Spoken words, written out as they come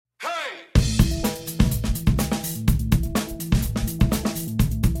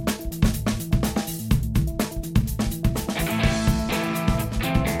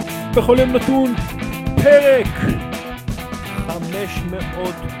בכל יום נתון, פרק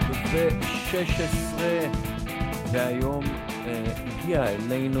 516, והיום הגיעה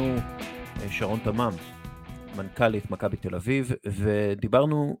אלינו שרון תמם, מנכ"לית מכבי תל אביב,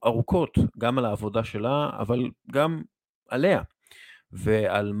 ודיברנו ארוכות גם על העבודה שלה, אבל גם עליה,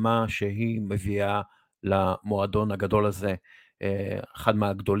 ועל מה שהיא מביאה למועדון הגדול הזה, אחד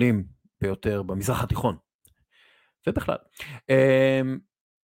מהגדולים ביותר במזרח התיכון, ובכלל.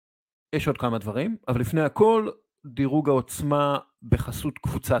 יש עוד כמה דברים, אבל לפני הכל, דירוג העוצמה בחסות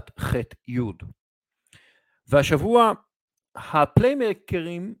קבוצת ח' י'. והשבוע,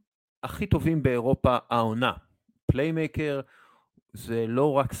 הפליימקרים הכי טובים באירופה העונה. פליימקר זה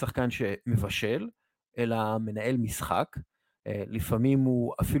לא רק שחקן שמבשל, אלא מנהל משחק. לפעמים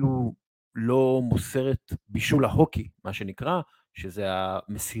הוא אפילו לא מוסר את בישול ההוקי, מה שנקרא, שזה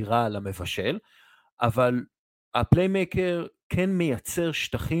המסירה למבשל, אבל הפליימקר כן מייצר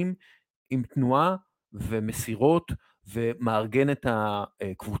שטחים עם תנועה ומסירות, ומארגן את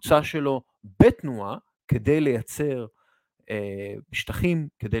הקבוצה שלו בתנועה, כדי לייצר שטחים,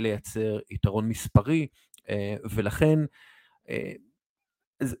 כדי לייצר יתרון מספרי, ולכן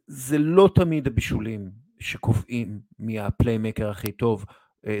זה לא תמיד הבישולים שקובעים מהפליימקר הכי טוב,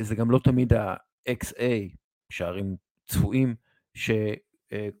 זה גם לא תמיד ה-XA, שערים צפויים,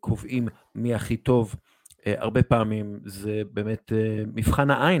 שקובעים מי הכי טוב. הרבה פעמים זה באמת מבחן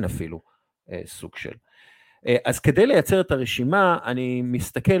העין אפילו, סוג של. אז כדי לייצר את הרשימה, אני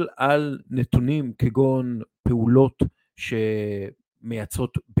מסתכל על נתונים כגון פעולות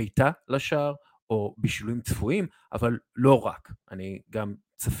שמייצרות ביתה לשער, או בישולים צפויים, אבל לא רק. אני גם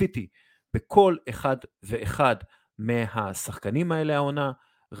צפיתי בכל אחד ואחד מהשחקנים האלה העונה,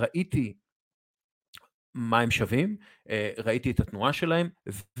 ראיתי מה הם שווים, ראיתי את התנועה שלהם,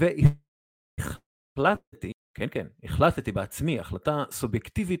 החלטתי בעצמי, החלטה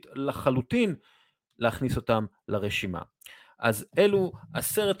סובייקטיבית לחלוטין, להכניס אותם לרשימה. אז אלו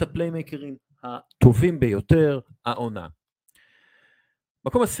 10 הפליימקרים הטובים ביותר העונה.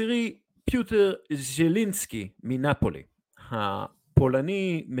 מקום 10, פיוטר ז'לינסקי מנפולי.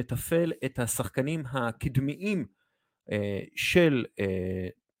 הפולני מתפעל את השחקנים הקדמיים של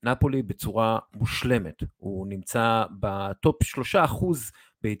נפולי בצורה מושלמת. הוא נמצא בטופ 3%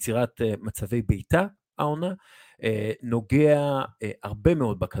 ביצירת מצבי ביתה העונה, נוגע הרבה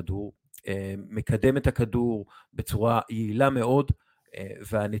מאוד בכדור, מקדם את הכדור בצורה יעילה מאוד,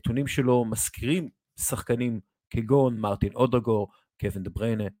 והנתונים שלו מזכירים שחקנים כגון מרטין אודגור, קווין דה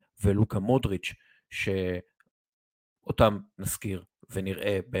בריינה ולוקה מודריץ', שאותם נזכיר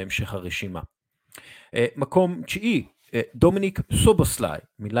ונראה בהמשך הרשימה. מקום 9, דומיניק סובוסליי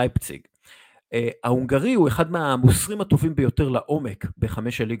מלייפציג. ההונגרי הוא אחד מהמוסרים הטובים ביותר לעומק ב5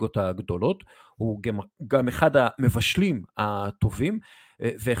 הליגות הגדולות, הוא גם אחד המבשלים הטובים,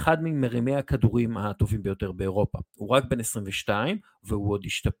 ואחד ממרימי הכדורים הטובים ביותר באירופה. הוא רק בן 22, והוא עוד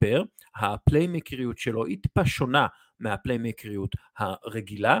השתפר. הפליימקריות שלו היא טיפה שונה מהפליימקריות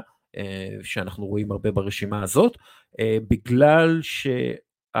הרגילה, שאנחנו רואים הרבה ברשימה הזאת, בגלל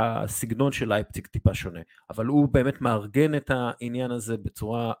שהסגנון של לייפציג טיפה שונה, אבל הוא באמת מארגן את העניין הזה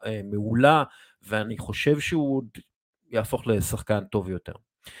בצורה מעולה, ואני חושב שהוא יהפוך לשחקן טוב יותר.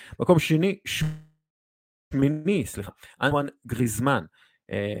 מקום שמיני, אנואן גריזמן,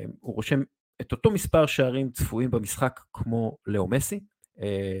 הוא רושם את אותו מספר שערים צפויים במשחק כמו לאו מסי,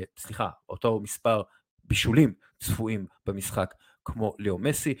 אותו מספר בישולים צפויים במשחק כמו לאו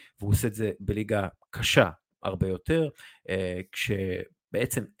מסי, והוא עושה את זה בליגה קשה הרבה יותר,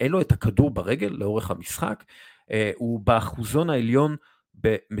 כשבעצם אין לו את הכדור ברגל לאורך המשחק, הוא באחוזון העליון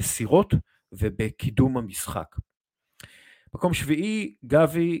במסירות ובקידום המשחק. מקום 7,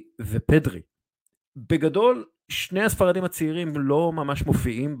 גבי ופדרי. בגדול, שני הספרדים הצעירים לא ממש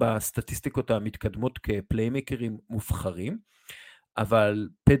מופיעים בסטטיסטיקות המתקדמות כפליימקרים מובחרים, אבל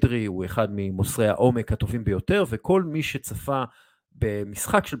פדרי הוא אחד ממוסרי העומק הטובים ביותר, וכל מי שצפה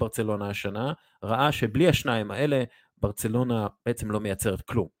במשחק של ברצלונה השנה, ראה שבלי השניים האלה, ברצלונה בעצם לא מייצרת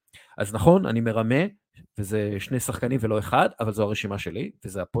כלום. אז נכון, אני מרמה, וזה שני שחקנים ולא אחד, אבל זו הרשימה שלי,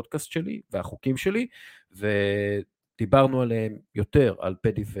 וזה הפודקאסט שלי, והחוקים שלי, ודיברנו עליהם יותר, על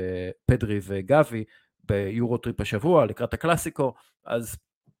פדרי וגבי, ביורו טריפ השבוע, לקראת הקלאסיקו, אז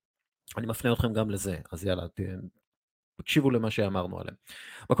אני מפנה אתכם גם לזה, אז יאללה, תקשיבו למה שאמרנו עליהם.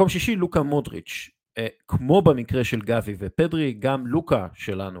 מקום 6, לוקה מודריץ', כמו במקרה של גבי ופדרי, גם לוקה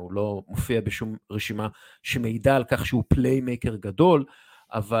שלנו לא מופיע בשום רשימה שמעידה על כך שהוא פליימקר גדול,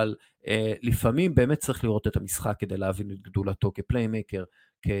 אבל לפעמים באמת צריך לראות את המשחק כדי להבין את גדולתו כפליימקר,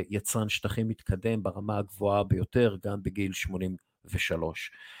 כיצרן שטחים מתקדם ברמה הגבוהה ביותר, גם בגיל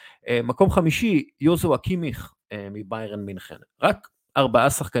 83. מקום 5, יוזו אקימיך מביירן מינכן. רק 4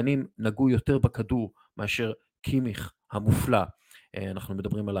 שחקנים נגעו יותר בכדור מאשר קימיך המופלא, אנחנו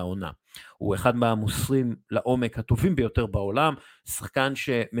מדברים על העונה. הוא אחד מהמוסרים לעומק הטובים ביותר בעולם, שחקן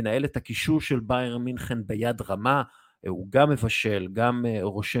שמנהל את הקישור של ביירן מינכן ביד רמה, הוא גם מבשל, גם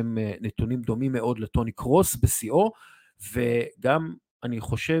רושם נתונים דומים מאוד לטוני קרוס בשיאו, וגם אני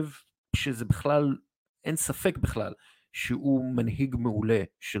חושב שזה בכלל, אין ספק בכלל, שהוא מנהיג מעולה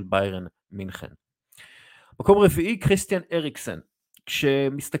של ביירן מינכן. מקום רביעי, קריסטיאן אריקסן.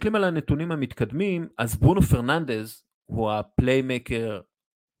 כשמסתכלים על הנתונים המתקדמים, אז ברונו פרננדז הוא הפליימקר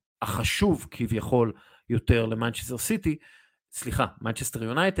החשוב כביכול יותר למנצ'סטר סיטי, סליחה, מנצ'סטר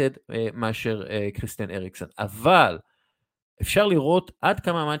יונייטד, מאשר קריסטיאן אריקסן. אבל אפשר לראות עד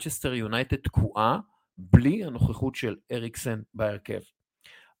כמה מנצ'סטר יונייטד תקועה בלי הנוכחות של אריקסן בהרכב.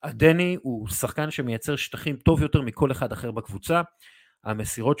 הדני הוא שחקן שמייצר שטחים טוב יותר מכל אחד אחר בקבוצה,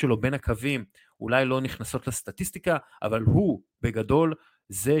 המסירות שלו בין הקווים אולי לא נכנסות לסטטיסטיקה, אבל הוא בגדול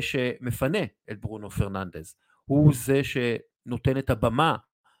זה שמפנה את ברונו פרננדז, הוא זה שנותן את הבמה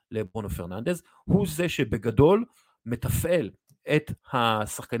לברונו פרננדז, הוא זה שבגדול מתפעל את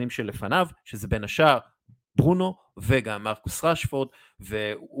השחקנים שלפניו, שזה בין השאר ברונו וגם מרקוס רשפורד,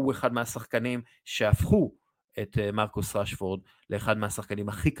 והוא אחד מהשחקנים שהפכו את מרקוס רשפורד לאחד מהשחקנים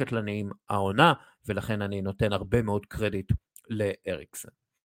הכי קטלניים העונה, ולכן אני נותן הרבה מאוד קרדיט לאריקסן.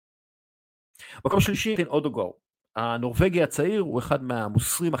 מקום שלישי, אודוגו. הנורווגי הצעיר הוא אחד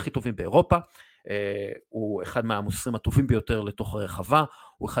מהמוסרים הכי טובים באירופה, הוא אחד מהמוסרים הטובים ביותר לתוך הרחבה,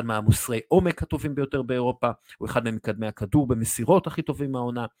 הוא אחד מהמוסרי עומק הטובים ביותר באירופה, הוא אחד ממקדמי הכדור במסירות הכי טובים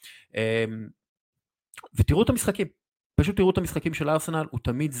מהעונה, ותראו את המשחקים, פשוט תראו את המשחקים של ארסנל, הוא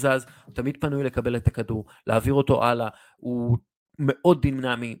תמיד זז, הוא תמיד פנוי לקבל את הכדור, להעביר אותו הלאה, הוא מאוד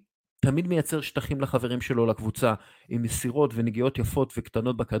דינמי, תמיד מייצר שטחים לחברים שלו לקבוצה, עם מסירות ונגיעות יפות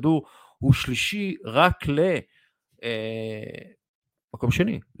וקטנות בכדור, הוא שלישי רק מקום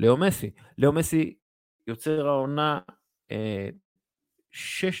שני, לאו מסי. לאו מסי יוצר העונה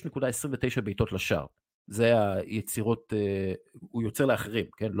 6.29 בעיטות לשער, זה היצירות, הוא יוצר לאחרים,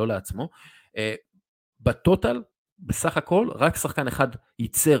 כן? לא לעצמו, בטוטל, בסך הכל, רק שחקן אחד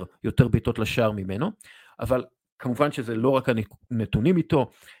ייצר יותר בעיטות לשער ממנו, אבל כמובן שזה לא רק הנתונים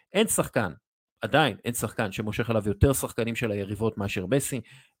איתו, אין שחקן, עדיין אין שחקן שמושך עליו יותר שחקנים של היריבות מאשר מסי,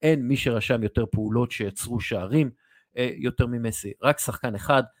 אין מי שרשם יותר פעולות שיצרו שערים יותר ממסי, רק שחקן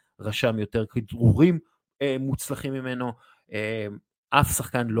אחד רשם יותר כדרורים מוצלחים ממנו, אף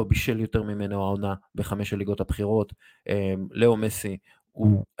שחקן לא בישל יותר ממנו העונה ב5 הליגות הבחירות, לאו מסי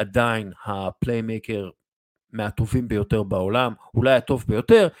הוא עדיין הפליימקר מהטובים ביותר בעולם, אולי הטוב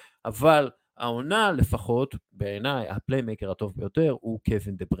ביותר, אבל העונה לפחות, בעיניי, הפליימקר הטוב ביותר הוא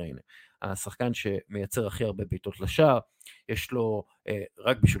קווין דה בריינה, השחקן שמייצר הכי הרבה בעיטות לשער, יש לו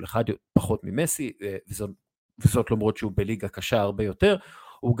רק בשביל אחד פחות ממסי, וזאת למרות שהוא בליגה קשה הרבה יותר,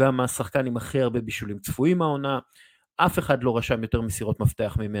 הוא גם השחקן עם הכי הרבה בישולים צפויים העונה, אף אחד לא רשם יותר מסירות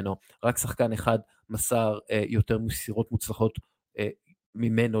מפתח ממנו, רק שחקן אחד מסר יותר מסירות מוצלחות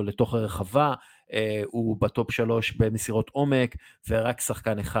ממנו לתוך הרחבה, הוא בטופ 3 במסירות עומק, ורק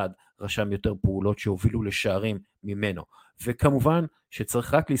שחקן אחד רשם יותר פעולות שהובילו לשערים ממנו, וכמובן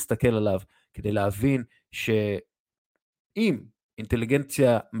שצריך רק להסתכל עליו, כדי להבין שאם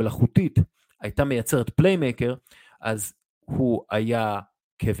אינטליגנציה מלאכותית הייתה מייצרת פליימקר, אז הוא היה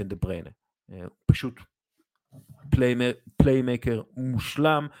קווין דה בריינה, פשוט פליימקר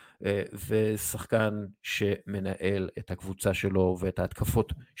מושלם, ושחקן שמנהל את הקבוצה שלו ואת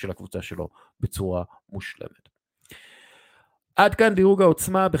ההתקפות של הקבוצה שלו בצורה מושלמת. עד כאן דירוג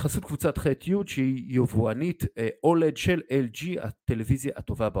העוצמה בחסות קבוצת ח'-י' שהיא יבואנית אולד של LG, הטלוויזיה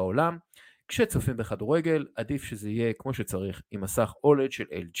הטובה בעולם. כשצופים בכדורגל עדיף שזה יהיה כמו שצריך עם מסך אולד של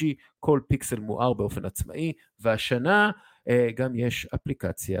LG, כל פיקסל מואר באופן עצמאי, והשנה גם יש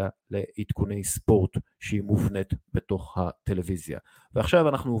אפליקציה לעדכוני ספורט שהיא מובנית בתוך הטלוויזיה. ועכשיו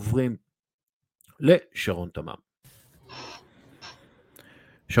אנחנו עוברים לשרון תמם.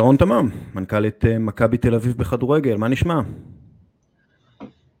 שרון תמם, מנכ"לית מכבי תל אביב בכדורגל, מה נשמע?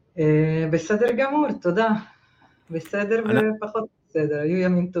 בסדר גמור, תודה. בסדר ופחות בסדר, היו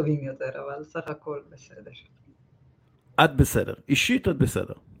ימים טובים יותר, אבל סך הכל בסדר. את בסדר, אישית את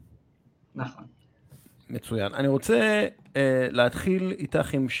בסדר. נכון. מצוין. אני רוצה להתחיל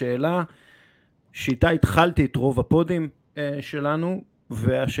איתך עם שאלה שאיתה התחלתי את רוב הפודים שלנו,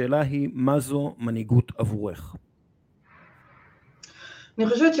 והשאלה היא, מה זו מנהיגות עבורך? אני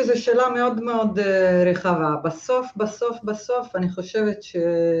חושבת שזו שאלה מאוד מאוד רחבה. בסוף אני חושבת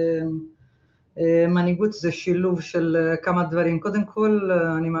שמנהיגות זה שילוב של כמה דברים. קודם כל,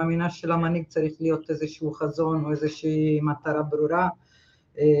 אני מאמינה שלמנהיג צריך להיות איזשהו חזון או איזושהי מטרה ברורה,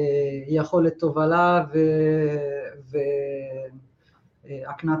 יכולת תובלה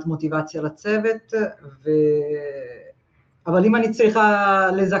הקנת מוטיבציה לצוות, אבל אם אני צריכה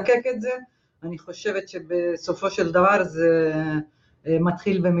לזקק את זה, אני חושבת שבסופו של דבר זה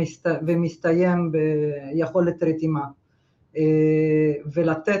מתחיל ומסתיים ביכולת רתימה.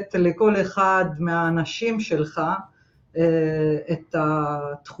 ולתת לכל אחד מהאנשים שלך את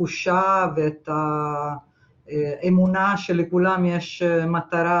התחושה ואת האמונה שלכולם יש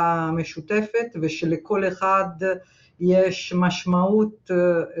מטרה משותפת, ושלכל אחד יש משמעות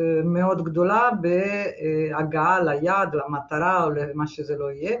מאוד גדולה בהגעה ליעד, למטרה או למה שזה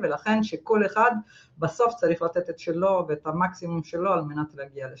לא יהיה, ולכן שכל אחד בסוף צריך לתת את שלו ואת המקסימום שלו על מנת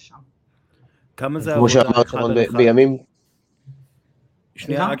להגיע לשם. כמה זה עבודה אחד על אחד? בימים...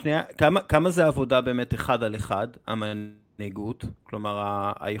 כמה זה עבודה באמת אחד על אחד, המנהיגות,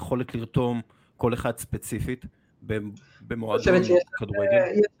 כלומר היכולת לרתום כל אחד ספציפית במועדון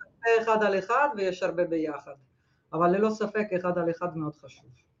כדורגל? יש הרבה אחד על אחד ויש הרבה ביחד, אבל ללא ספק אחד על אחד מאוד חשוב.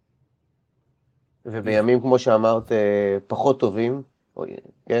 ובימים כמו שאמרת פחות טובים,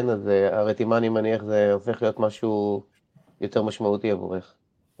 כן, אז הרתימה אני מניח זה הופך להיות משהו יותר משמעותי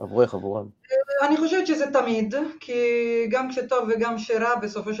עבורם. אני חושבת שזה תמיד, כי גם כשטוב וגם כשרע,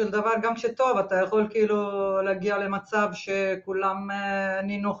 בסופו של דבר, גם כשטוב, אתה יכול כאילו להגיע למצב שכולם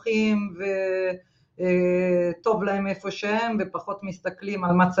נינוחים וטוב להם איפה שהם, ופחות מסתכלים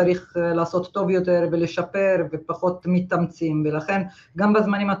על מה צריך לעשות טוב יותר ולשפר, ופחות מתאמצים, ולכן גם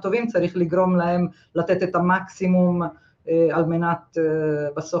בזמנים הטובים צריך לגרום להם לתת את המקסימום על מנת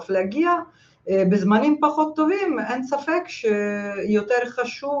בסוף להגיע. בזמנים פחות טובים, אין ספק שיותר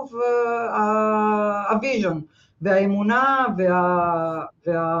חשוב הוויז'ן והאמונה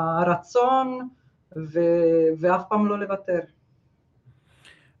והרצון ואף פעם לא לוותר.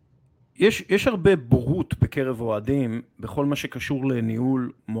 יש הרבה בורות בקרב אוהדים בכל מה שקשור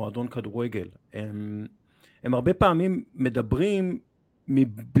לניהול מועדון כדורגל. הם הרבה פעמים מדברים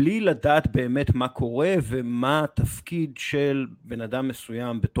מבלי לדעת באמת מה קורה ומה התפקיד של בן אדם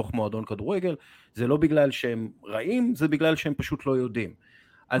מסוים בתוך מועדון כדורגל. זה לא בגלל שהם רעים, זה בגלל שהם פשוט לא יודעים.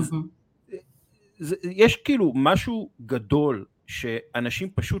 אז יש כאילו משהו גדול שאנשים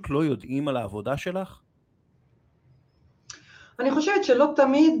פשוט לא יודעים על העבודה שלך? אני חושבת שלא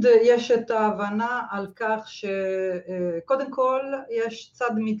תמיד יש את ההבנה על כך שקודם כל יש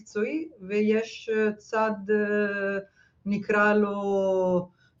צד מקצועי ויש צד נקרא לו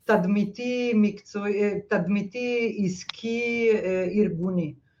תדמיתי, מקצועי, תדמיתי, עסקי,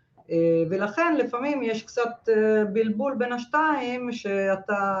 ארגוני. ולכן לפעמים יש קצת בלבול בין השתיים,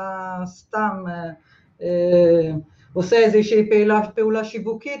 שאתה סתם עושה איזושהי פעולה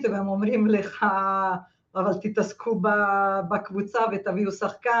שיווקית, והם אומרים לך, אבל תתעסקו בקבוצה ותביאו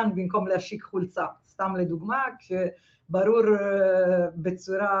שחקן במקום להשיק חולצה. סתם לדוגמה, כשברור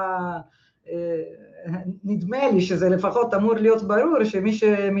בצורה... נדמה לי שזה לפחות אמור להיות ברור שמי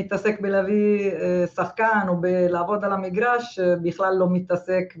שמתעסק בלהביא שחקן או בלעבוד על המגרש בכלל לא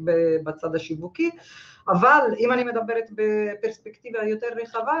מתעסק בצד השיווקי, אבל אם אני מדברת בפרספקטיבה יותר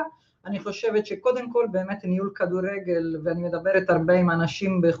רחבה, אני חושבת שקודם כל באמת ניהול כדורגל, ואני מדברת הרבה עם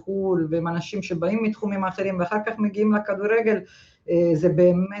אנשים בחול ועם אנשים שבאים מתחומים אחרים ואחר כך מגיעים לכדורגל, זה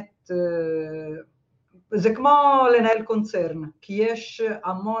באמת... זה כמו לנהל קונצרן, כי יש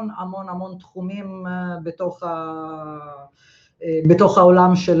המון המון המון תחומים בתוך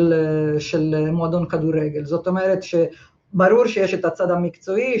העולם של מועדון כדורגל. זאת אומרת שברור שיש את הצד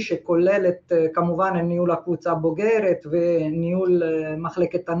המקצועי שכולל את כמובן ניהול הקבוצה הבוגרת וניהול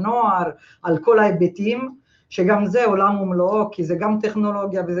מחלקת הנוער על כל ההיבטים, שגם זה עולם ומלואו, כי זה גם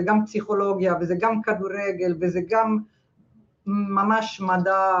טכנולוגיה וזה גם פסיכולוגיה וזה גם כדורגל וזה גם ממש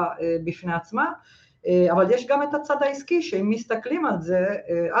מדע בפני עצמה. אבל יש גם את הצד העסקי, שאם מסתכלים על זה,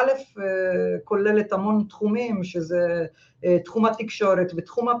 א', כוללת המון תחומים, שזה תחום התקשורת,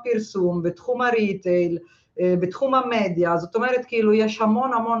 בתחום הפרסום, בתחום הריטייל, בתחום המדיה, זאת אומרת, כאילו יש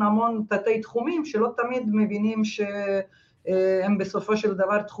המון המון המון תתי תחומים, שלא תמיד מבינים שהם בסופו של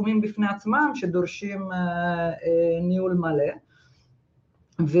דבר תחומים בפני עצמם, שדורשים ניהול מלא.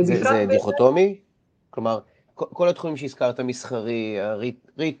 זה דיכוטומי? כלומר, כל התחומים שהזכרת, מסחרי,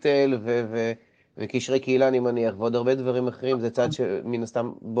 הריטייל וקשרי קהילה אני מניח, ועוד הרבה דברים אחרים, זה צד שמן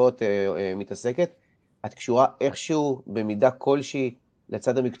הסתם בוט מתעסקת. את קשורה איכשהו במידה כלשהי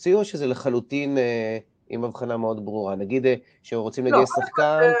לצד המקצועי, או שזה לחלוטין עם הבחנה מאוד ברורה? נגיד שרוצים לגייס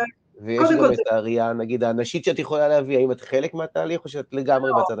שחקן, ויש גם את הראייה, נגיד האנשית שאת יכולה להביא, האם את חלק מהתהליך, או שאת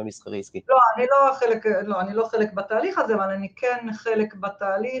לגמרי בצד המסחרי עסקי? לא, אני לא חלק בתהליך הזה, אבל אני כן חלק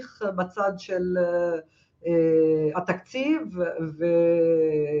בתהליך, בצד של... התקציב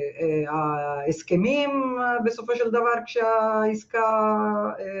וההסכמים בסופו של דבר כשהעסקה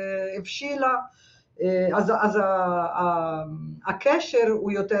הבשילה, אז הקשר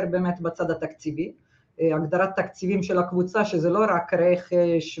הוא יותר באמת בצד התקציבי, הגדרת תקציבים של הקבוצה, שזה לא רק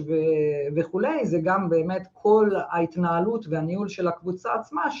רכש וכולי, זה גם באמת כל ההתנהלות והניהול של הקבוצה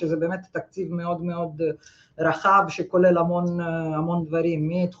עצמה, שזה באמת תקציב מאוד מאוד רחב, שכולל המון דברים,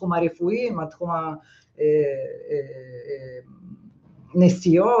 מתחום הרפואי, מתחום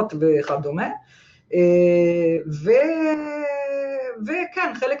הנסיעות וכדומה,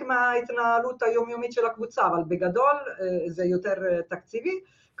 וכן, חלק מההתנהלות היומיומית של הקבוצה, אבל בגדול זה יותר תקציבי.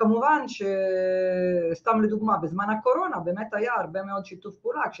 כמובן שסתם לדוגמה, בזמן הקורונה באמת היה הרבה מאוד שיתוף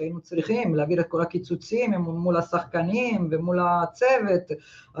פעולה, כשהיינו צריכים להעביר את כל הקיצוצים מול השחקנים ומול הצוות,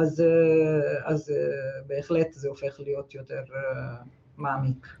 אז בהחלט זה הופך להיות יותר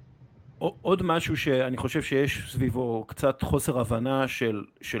מעמיק. עוד משהו שאני חושב שיש סביבו קצת חוסר הבנה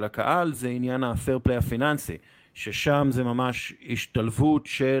של הקהל, זה עניין הפייר פליי הפיננסי, ששם זה ממש השתלבות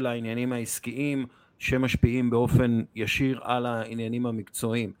של העניינים העסקיים, שמשפיעים באופן ישיר על העניינים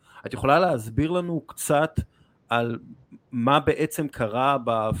המקצועיים. את יכולה להסביר לנו קצת על מה בעצם קרה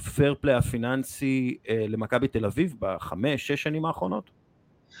בפייר פליי הפיננסי למכבי תל אביב ב5-6 שנים האחרונות?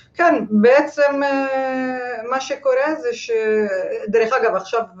 כן, בעצם מה שקורה זה דרך אגב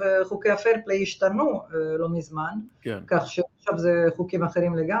עכשיו חוקי הפייר פליי השתנו לא מזמן, כן. כך שעכשיו זה חוקים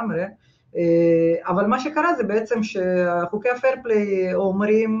אחרים לגמרי, אבל מה שקרה זה בעצם שחוקי הפייר פליי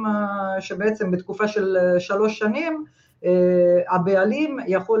אומרים שבעצם בתקופה של 3 שנים הבעלים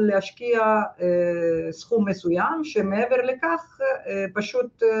יכול להשקיע סכום מסוים, שמעבר לכך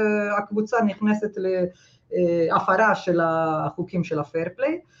פשוט הקבוצה נכנסת להפרה של החוקים של הפייר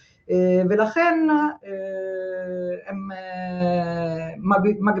פליי, ולכן הם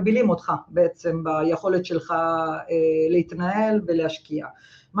מגבילים אותך בעצם ביכולת שלך להתנהל ולהשקיע.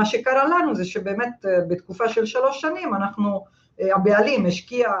 מה שקרה לנו זה שבאמת בתקופה של 3 שנים הבעלים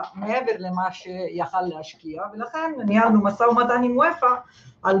השקיע מעבר למה שיכל להשקיע, ולכן ניהלנו משא ומתן עם וופא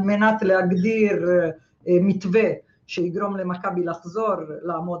על מנת להגדיר מתווה שיגרום למכבי לחזור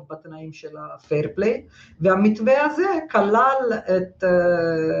לעמוד בתנאים של הפייר פליי, והמתווה הזה כלל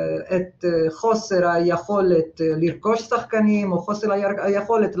את חוסר היכולת לרכוש שחקנים, או חוסר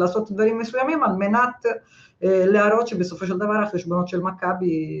היכולת לעשות דברים מסוימים, על מנת להראות שבסופו של דבר החשבונות של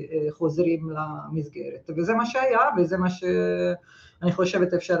מכבי חוזרים למסגרת. וזה מה שהיה, וזה מה שאני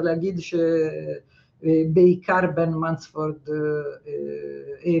חושבת אפשר להגיד שבעיקר בן מנספורד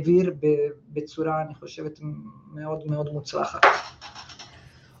העביר בצורה, אני חושבת, מאוד מאוד מוצלחת.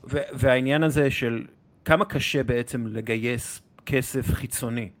 והעניין הזה של כמה קשה בעצם לגייס כסף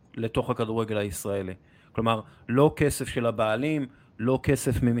חיצוני לתוך הכדורגל הישראלי? כלומר, לא כסף של הבעלים, לא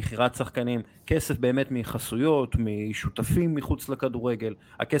כסף ממחירת שחקנים, כסף באמת מחסויות, משותפים מחוץ לכדורגל,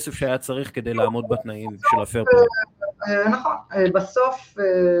 הכסף שהיה צריך כדי לעמוד בתנאים של הפייר פליי. נכון, בסוף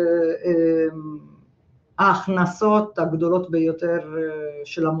ההכנסות הגדולות ביותר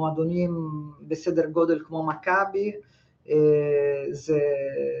של המועדונים בסדר גודל כמו מכבי, זה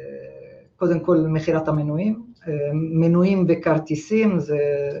קודם כל מחירת המנויים, מנויים וכרטיסים זה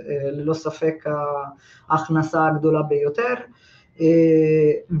ללא ספק ההכנסה הגדולה ביותר,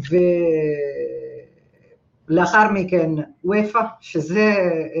 ולאחר מכן וופא, שזה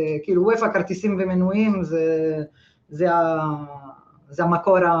כאילו וופא כרטיסים ומנויים זה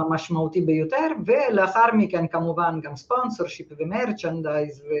המקור המשמעותי ביותר, ולאחר מכן כמובן גם ספונסורשיפ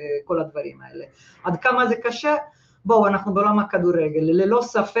ומרצ'נדייז וכל הדברים האלה. עד כמה זה קשה? בואו, אנחנו בעולם הכדורגל, ללא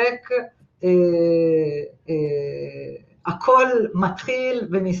ספק הכל מתחיל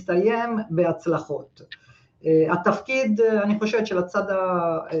ומסתיים בהצלחות. התפקיד, אני חושבת, של הצד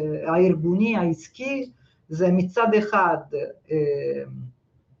הארגוני, העסקי, זה מצד אחד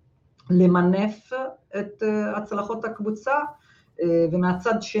למנף את הצלחות הקבוצה,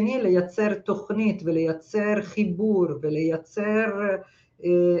 ומהצד שני לייצר תוכנית ולייצר חיבור ולייצר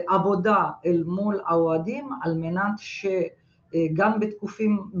עבודה אל מול האוהדים, על מנת שגם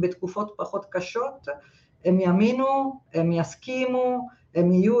בתקופות פחות קשות הם יאמינו, הם יסכימו,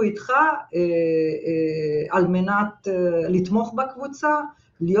 הם יהיו איתך על מנת לתמוך בקבוצה,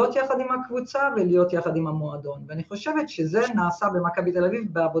 להיות יחד עם הקבוצה ולהיות יחד עם המועדון. ואני חושבת שזה נעשה במכבי תל אביב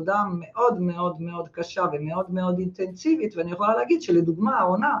בעבודה מאוד מאוד מאוד קשה ומאוד מאוד אינטנסיבית, ואני יכולה להגיד שלדוגמה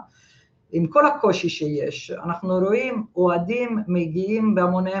העונה, עם כל הקושי שיש, אנחנו רואים אוהדים מגיעים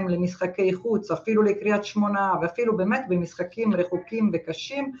בהמוניהם למשחקי חוץ, אפילו לקריית שמונה, ואפילו באמת במשחקים רחוקים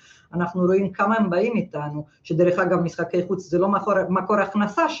וקשים, אנחנו רואים כמה הם באים איתנו, שדרך אגב משחקי חוץ זה לא מקור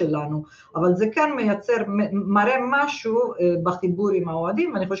הכנסה שלנו, אבל זה כן מראה משהו בחיבור עם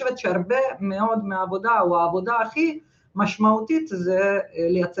האוהדים, ואני חושבת שהרבה מאוד מהעבודה, או העבודה הכי משמעותית, זה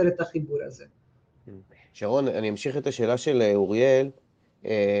לייצר את החיבור הזה. שרון, אני אמשיך את השאלה של אוריאל,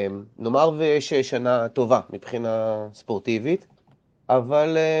 נאמר ויש שנה טובה מבחינה ספורטיבית,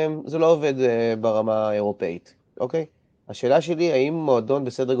 אבל זה לא עובד ברמה האירופאית, אוקיי? השאלה שלי, האם מועדון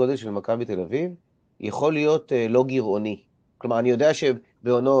בסדר גודל של מכבי תל אביב יכול להיות לא גירעוני? כלומר, אני יודע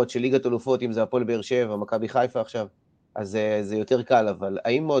שבעונות של ליגת אלופות, אם זה הפועל באר שבע, מכבי חיפה עכשיו, אז זה יותר קל, אבל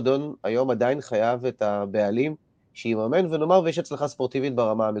האם מועדון היום עדיין חייב את הבעלים שיממן, ונאמר ויש הצלחה ספורטיבית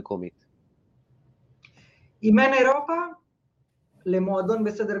ברמה המקומית? אם אין אירופה, למועדון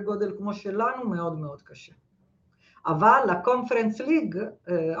בסדר גודל כמו שלנו מאוד מאוד קשה. אבל הקונפרנס ליג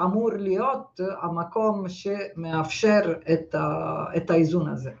אמור להיות המקום שמאפשר את האיזון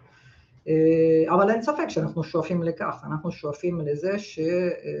הזה. אבל אין ספק שאנחנו שואפים לכך, אנחנו שואפים לזה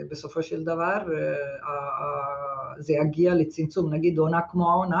שבסופו של דבר זה יגיע לצמצום, נגיד עונה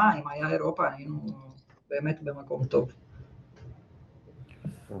כמו העונה, אם היה אירופה היינו באמת במקום טוב.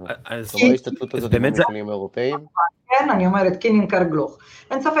 אז ההשתתפות הזאת במפעלים אירופאים? כן, אני אומרת, כי נמכר גלוך.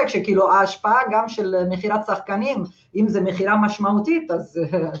 אין ספק שכאילו ההשפעה גם של מחירת שחקנים, אם זה מחירה משמעותית, אז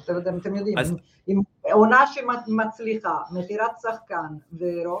אתם יודעים, אם עונה שמצליחה, מחירת שחקן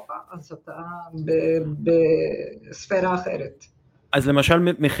ואירופה, אז אתה בספירה אחרת. אז למשל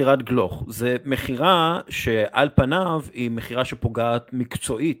מחירת גלוך, זה מחירה שעל פניו היא מחירה שפוגעת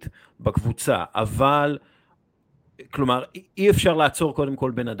מקצועית בקבוצה, אבל כלומר, אי אפשר לעצור קודם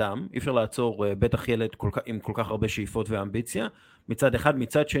כל בן אדם, אי אפשר לעצור בטח ילד עם כל כך הרבה שאיפות ואמביציה, מצד אחד,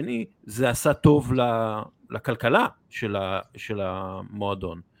 מצד שני, זה עשה טוב לכלכלה של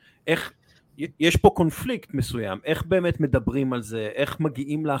המועדון. איך, יש פה קונפליקט מסוים, איך באמת מדברים על זה, איך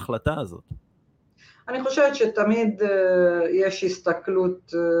מגיעים להחלטה הזאת? אני חושבת שתמיד יש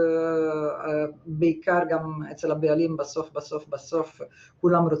הסתכלות, בעיקר גם אצל הבעלים בסוף,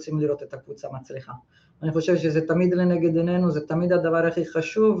 כולם רוצים לראות את הקבוצה מצליחה. אני חושב שזה תמיד לנגד עינינו, זה תמיד הדבר הכי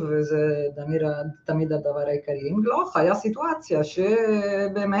חשוב, וזה תמיד הדבר העיקרי. אם לא, היה סיטואציה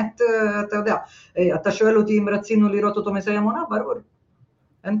שבאמת, אתה יודע, אתה שואל אותי אם רצינו לראות אותו מסיים עונה, ברור.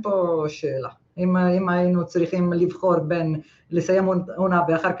 אין פה שאלה. אם היינו צריכים לבחור בין לסיים עונה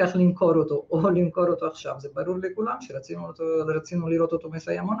ואחר כך למכור אותו, או למכור אותו עכשיו, זה ברור לכולם שרצינו לראות אותו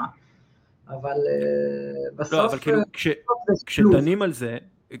מסיים עונה. אבל בסוף... לא, אבל כאילו, כשדנים על זה,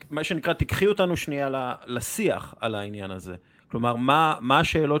 מה שנקרא, תקחי אותנו שנייה לשיח על העניין הזה. כלומר, מה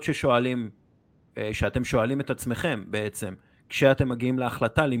השאלות ששואלים, שאתם שואלים את עצמכם בעצם, כשאתם מגיעים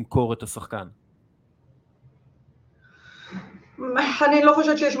להחלטה למכור את השחקן? אני לא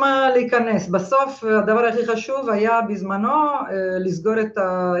חושבת שיש מה להיכנס. בסוף הדבר הכי חשוב היה בזמנו לסגור את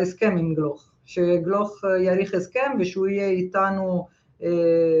ההסכם עם גלוך. שגלוך יאריך הסכם ושהוא יהיה איתנו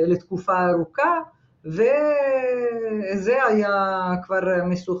לתקופה ארוכה, וזה היה כבר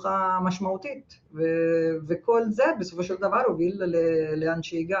משוכה משמעותית, וכל זה בסופו של דבר הוביל לאן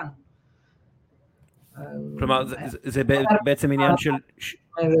שהגענו. כלומר, זה בעצם עניין של...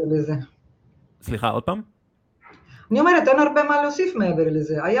 סליחה, עוד פעם? אני אומרת, אין הרבה מה להוסיף מעבר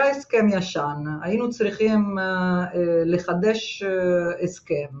לזה. היה הסכם ישן, היינו צריכים לחדש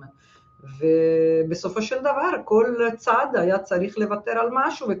הסכם, ובסופו של דבר כל צעד היה צריך לוותר על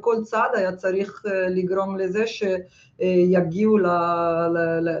משהו, וכל צעד היה צריך לגרום לזה שיגיעו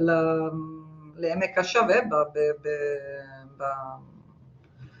לעמק השווה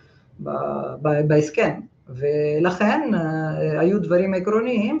בהסכם. ולכן היו דברים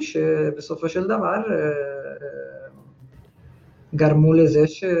עקרוניים שבסופו של דבר גרמו לזה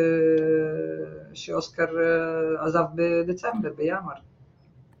שאוסקר עזב בדצמבר, בינואר.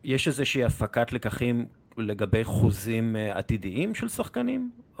 יש איזושהי הפקת לקחים לגבי חוזים עתידיים של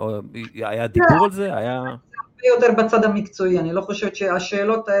שחקנים? או היה דיבור על זה? היה... יותר בצד המקצועי, אני לא חושבת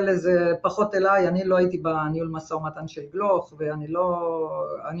שהשאלות האלה זה פחות אליי, אני לא הייתי בניהול משא ומתן של גלוך,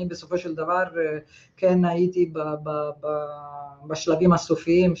 אני בסופו של דבר כן הייתי בשלבים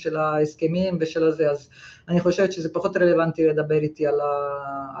הסופיים של ההסכמים ושל הזה, אז אני חושבת שזה פחות רלוונטי לדבר איתי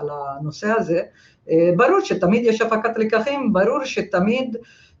על הנושא הזה. ברור שתמיד יש הפקת לקחים, ברור שתמיד,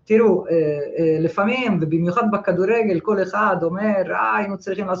 תראו, לפעמים, ובמיוחד בכדורגל, כל אחד אומר, היינו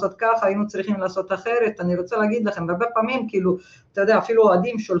צריכים לעשות ככה, היינו צריכים לעשות אחרת. אני רוצה להגיד לכם, הרבה פעמים, כאילו, אתה יודע, אפילו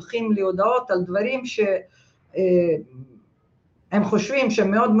אוהדים שולחים לי הודעות על דברים שהם חושבים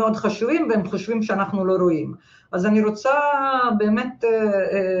שהם מאוד מאוד חשובים, והם חושבים שאנחנו לא רואים. אז אני רוצה באמת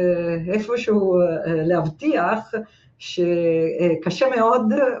איפשהו להבטיח שקשה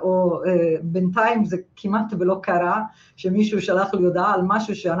מאוד, או בינתיים זה כמעט ולא קרה, שמישהו שלח לי הודעה על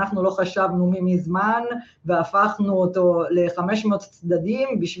משהו שאנחנו לא חשבנו מזמן, והפכנו אותו ל-500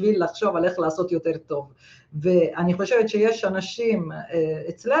 צדדים בשביל לחשוב על איך לעשות יותר טוב. ואני חושבת שיש אנשים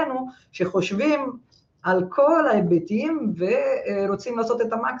אצלנו שחושבים על כל ההיבטים ורוצים לעשות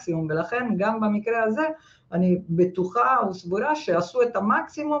את המקסימום, ולכן גם במקרה הזה אני בטוחה וסבורה שעשו את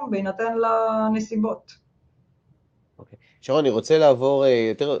המקסימום בהינתן לנסיבות. אוקיי. שרון, אני רוצה לעבור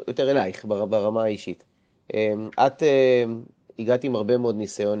יותר אלייך ברמה האישית. את הגעת עם הרבה מאוד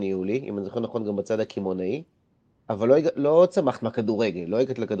ניסיון ניהולי, אם אני זוכר נכון גם בצד הכימונאי, אבל לא צמחת מהכדורגל, לא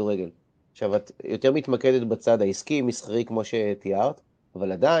הגעת לכדורגל. עכשיו, את יותר מתמקדת בצד העסקי, מסחרי כמו שתיארת,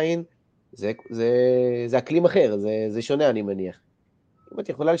 אבל עדיין זה אקלים אחר, זה שונה אני מניח. אם את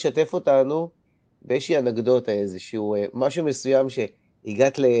יכולה לשתף אותנו באיזושהי אנקדוטה, איזשהו משהו מסוים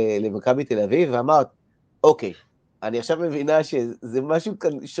שהגעת למכבי תל אביב ואמרת, אוקיי, אני עכשיו מבינה שזה משהו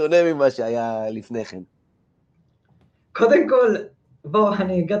כאן שונה ממה שהיה לפני כן. קודם כל,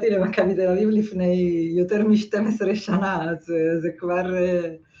 אני הגעתי למכבי תל אביב לפני יותר מ-12 שנה, אז זה כבר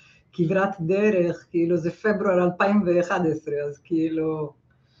כברת דרך, כאילו זה פברואר 2011, אז כאילו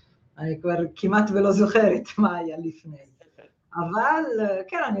אני כבר כמעט ולא זוכרת מה היה לפני. אבל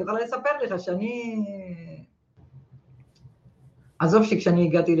כן, אני יכולה לספר לך שאני... עזוב שכשאני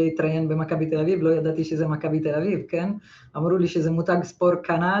הגעתי להתראיין במכבי תל אביב, לא ידעתי שזה מכבי תל אביב, כן? אמרו לי שזה מותג ספורט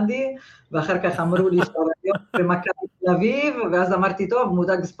קנדי, ואחר כך אמרו לי שהרעיון במכבי תל אביב, ואז אמרתי, טוב,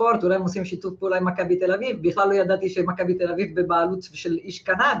 מותג ספורט, אולי הם עושים שיתוף פעולה עם מכבי תל אביב, בכלל לא ידעתי שמכבי תל אביב בבעלות של איש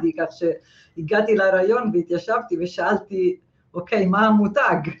קנדי, כך שהגעתי לרעיון והתיישבתי ושאלתי, אוקיי, מה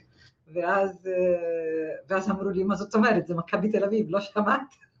המותג? ואז אמרו לי, מה זאת אומרת, זה מכבי תל אביב, לא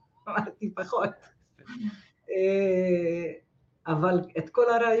שמעת? אמרתי, פחות. אבל את כל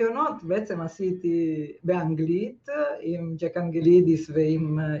הרעיונות בעצם עשיתי באנגלית, עם ג'ק אנגלידיס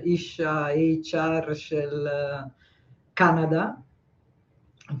ועם איש ה-HR של קנדה,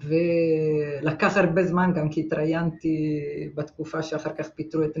 ולקח הרבה זמן גם כי התראיינתי בתקופה שאחר כך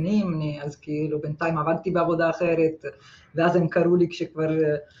פיטרו את נימני, אז כאילו בינתיים עבדתי בעבודה אחרת, ואז הם קראו לי כשכבר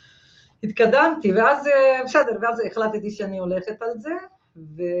התקדמתי, ואז בסדר, ואז החלטתי שאני הולכת על זה,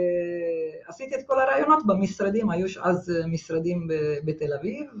 ועשיתי את כל הרעיונות במשרדים, היו אז משרדים בתל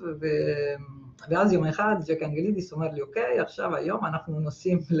אביב, ואז יום אחד ג'ק אנגלידיס אומר לי, אוקיי, עכשיו היום אנחנו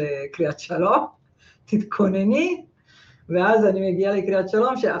נוסעים לקריית שלום, תתכונני, ואז אני מגיעה לקריית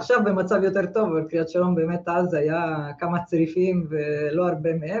שלום, שעכשיו במצב יותר טוב, אבל קריית שלום באמת אז היה כמה צריפים ולא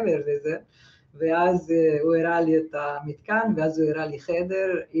הרבה מעבר לזה, ואז הוא הראה לי את המתקן, ואז הוא הראה לי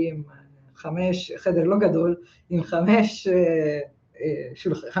חדר עם חדר לא גדול, עם 5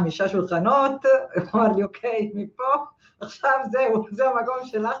 שולחנות, הוא אמר לי, אוקיי, מפה, עכשיו זה המקום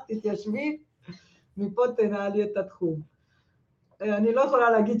שלך, תתיישבי, מפה תנהלי את התחום. אני לא יכולה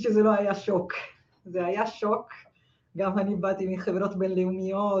להגיד שזה לא היה שוק, זה היה שוק, גם אני באתי מחברות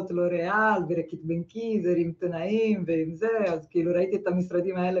בינלאומיות, לוריאל, ברקית בנקיזר, עם תנאים ועם זה, אז כאילו ראיתי את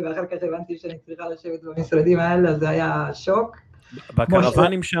המשרדים האלה, ואחר כך הבנתי שאני צריכה לשבת במשרדים האלה, אז זה היה שוק.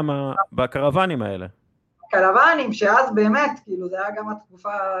 בקרוונים שם, בקרוונים האלה. קרוונים, שאז באמת, כאילו זה היה גם התקופה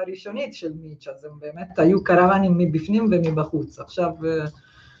הראשונית של מיץ', אז הם באמת היו קרוונים מבפנים ומבחוץ, עכשיו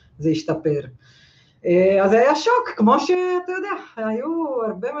זה השתפר. אז היה שוק, כמו שאתה יודע, היו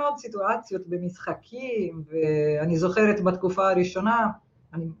הרבה מאוד סיטואציות במשחקים, ואני זוכרת בתקופה הראשונה,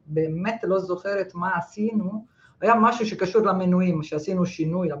 אני באמת לא זוכרת מה עשינו, היה משהו שקשור למנויים, שעשינו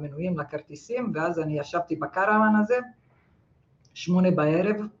שינוי למנויים, לכרטיסים, ואז אני ישבתי בקרוון הזה, 8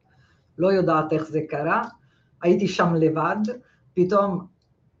 בערב, לא יודעת איך זה קרה, הייתי שם לבד, פתאום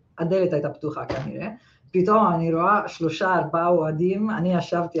הדלת הייתה פתוחה כנראה, פתאום אני רואה 3-4 אוהדים, אני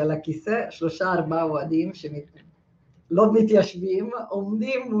ישבתי על הכיסא, 3-4 אוהדים שלא מתיישבים,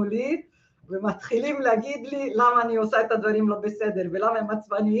 עומדים מולי, ומתחילים להגיד לי למה אני עושה את הדברים לא בסדר, ולמה הם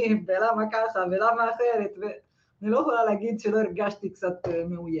עצבניים, ולמה ככה, ולמה אחרת, ואני לא יכולה להגיד שלא הרגשתי קצת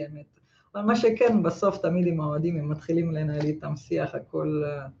מאוימת. אבל מה שכן, בסוף תמיד עם האוהדים, הם מתחילים לנהל איתם שיח, הכל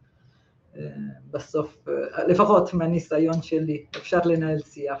בסוף, לפחות מהניסיון שלי, אפשר לנהל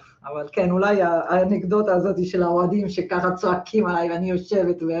שיח. אבל כן, אולי האנקדוטה הזאת של האוהדים שככה צועקים עליי, ואני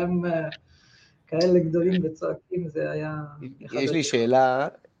יושבת והם כאלה גדולים וצועקים, זה היה... יש לי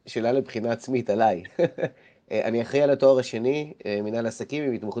שאלה לבחינה עצמית עליי. אני אחראי על התואר השני, מנהל עסקים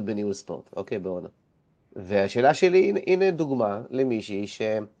עם התמחות בניהול ספורט, אוקיי, בעונה. והשאלה שלי, הנה דוגמה למישהי ש...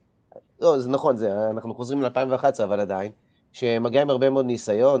 לא, זה נכון, אנחנו חוזרים ל-2011, אבל עדיין, שמגיע עם הרבה מאוד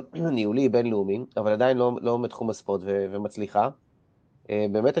ניסיון, ניהולי, בינלאומי, אבל עדיין לא מתחום הספורט ומצליחה.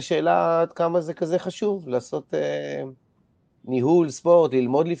 באמת השאלה עד כמה זה כזה חשוב, לעשות ניהול, ספורט,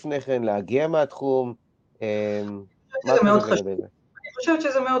 ללמוד לפני כן, להגיע מהתחום. זה מאוד חשוב. אני חושבת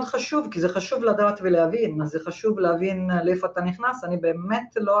שזה מאוד חשוב, כי זה חשוב לדעת ולהבין, אז זה חשוב להבין לאיפה אתה נכנס, אני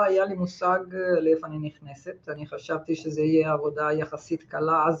באמת לא היה לי מושג לאיפה אני נכנסת, אני חשבתי שזה יהיה עבודה יחסית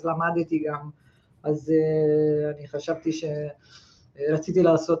קלה, אז למדתי גם, אז אני חשבתי רציתי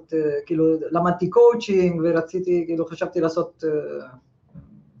לעשות, כאילו, למדתי קואוצ'ינג, ורציתי, כאילו, חשבתי לעשות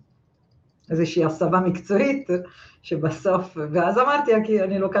איזושהי הסבה מקצועית, שבסוף, ואז אמרתי, כי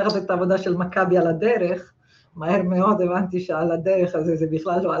אני לוקחת את העבודה של מכבי על הדרך, מהר מאוד הבנתי שעל הדרך הזה, זה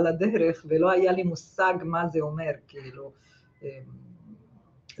בכלל לא על הדרך, ולא היה לי מושג מה זה אומר, כאילו,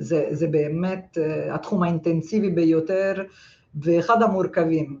 זה באמת התחום האינטנסיבי ביותר, ואחד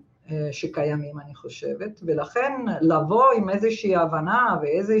המורכבים שקיימים, אני חושבת, ולכן לבוא עם איזושהי הבנה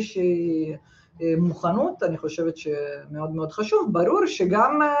ואיזושהי מוכנות, אני חושבת שמאוד מאוד חשוב. ברור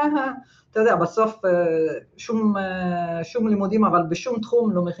שגם, אתה יודע, בסוף שום לימודים, אבל בשום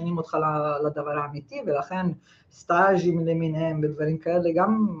תחום לא מכינים אותך לדבר האמיתי, ולכן סטאז'ים למיניהם ודברים כאלה,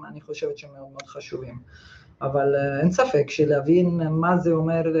 גם אני חושבת שמאוד מאוד חשובים. אבל אין ספק שלהבין מה זה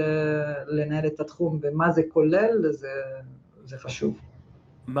אומר לנהל את התחום ומה זה כולל, זה חשוב.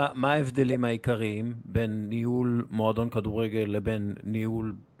 מה ההבדלים העיקריים בין ניהול מועדון כדורגל לבין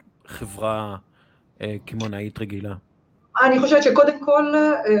ניהול חברה קמעונאית רגילה? אני חושבת שקודם כל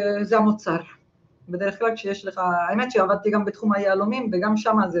זה המוצר. בדרך כלל כשיש לך, האמת שעבדתי גם בתחום היהלומים, וגם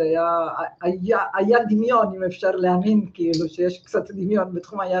שם זה היה דמיון, אם אפשר להאמין, כאילו שיש קצת דמיון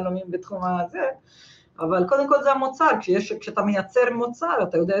בתחום היהלומים, בתחום הזה, אבל קודם כל זה המוצר. כשאתה מייצר מוצר,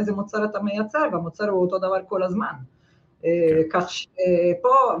 אתה יודע איזה מוצר אתה מייצר, והמוצר הוא אותו דבר כל הזמן. כך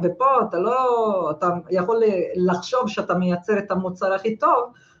שפה ופה אתה יכול לחשוב שאתה מייצר את המוצר הכי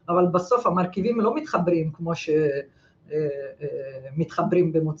טוב, אבל בסוף המרכיבים לא מתחברים כמו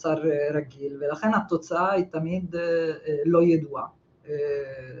שמתחברים במוצר רגיל, ולכן התוצאה היא תמיד לא ידועה.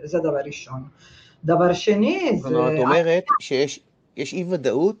 זה דבר ראשון. דבר שני זה... כלומר, את אומרת שיש אי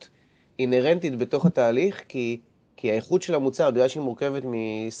ודאות אינרנטית בתוך התהליך, כי האיכות של המוצר, בגלל שהיא מורכבת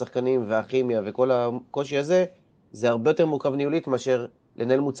משחקנים והכימיה וכל הקושי הזה, זה הרבה יותר מורכב ניהולית מאשר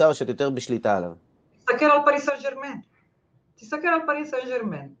לנהל מוצר שאת יותר בשליטה עליו. תסתכל על פריס סן ז'רמן. תסתכל על פריס סן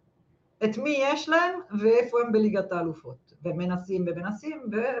ז'רמן. את מי יש להם ואיפה הם בליגת האלופות. ומנסים,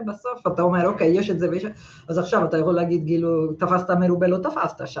 ובסוף אתה אומר, אוקיי, יש את זה ויש... אז עכשיו אתה יכול להגיד, כאילו, תפסת מרובה, לא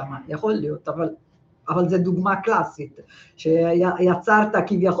תפסת שם, יכול להיות, אבל זה דוגמה קלאסית, שיצרת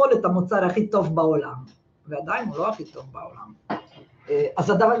כביכול את המוצר הכי טוב בעולם, ועדיין הוא לא הכי טוב בעולם. אז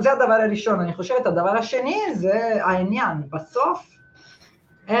זה הדבר הראשון. אני חושבת, הדבר השני זה העניין. בסוף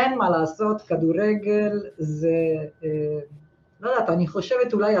אין מה לעשות, כדורגל זה, לא יודעת, אני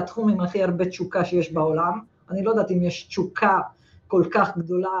חושבת אולי התחום עם הכי הרבה תשוקה שיש בעולם. אני לא יודעת אם יש תשוקה כל כך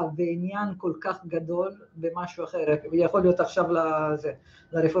גדולה ועניין כל כך גדול במשהו אחר. יכול להיות עכשיו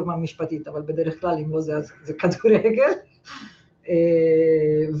לרפורמה המשפטית, אבל בדרך כלל אם לא זה, אז זה כדורגל.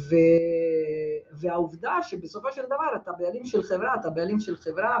 והעובדה שבסופו של דבר אתה בעלים של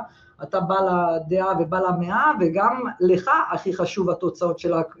חברה, אתה בא לדעה ובא למאה, וגם לך הכי חשוב התוצאות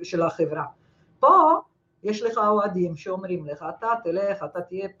של החברה. פה יש לך אוהדים שאומרים לך, אתה תלך, אתה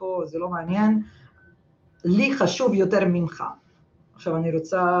תהיה פה, זה לא מעניין, לי חשוב יותר ממך. עכשיו אני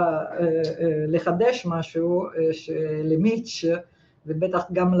רוצה לחדש משהו למיץ', ובטח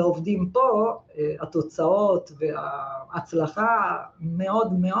גם לעובדים פה, התוצאות וההצלחה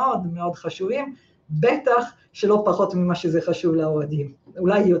מאוד מאוד מאוד חשובים, בטח שלא פחות ממה שזה חשוב לאוהדים,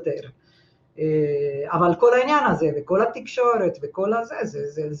 אולי יותר. אבל כל העניין הזה, וכל התקשורת, וכל הזה,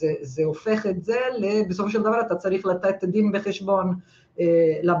 זה הופך את זה, בסופו של דבר אתה צריך לתת דין בחשבון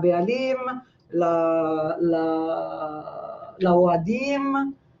לבעלים, לאוהדים,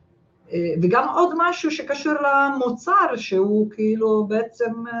 וגם עוד משהו שקשור למוצר, שהוא כאילו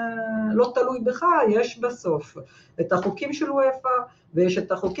בעצם לא תלוי בך, יש בסוף את החוקים של וופא, ויש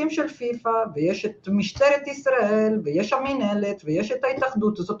את החוקים של פיפא, ויש את משטרת ישראל, ויש המנהלת, ויש את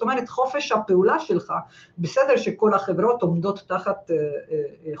ההתאחדות. זאת אומרת, חופש הפעולה שלך, בסדר שכל החברות עומדות תחת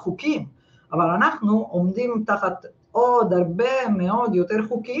חוקים, אבל אנחנו עומדים תחת עוד הרבה מאוד יותר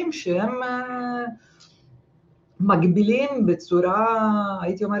חוקים שהם מגבילים בצורה,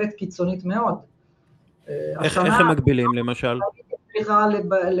 הייתי אומרת, קיצונית מאוד. איך הם מגבילים, למשל? צריכה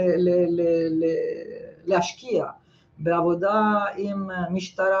להשקיע בעבודה עם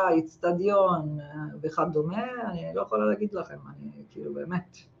משטרה, אצטדיון וכדומה, אני לא יכולה להגיד לכם, אני כאילו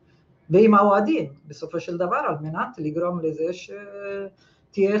באמת. ועם האוהדים, בסופו של דבר, על מנת לגרום לזה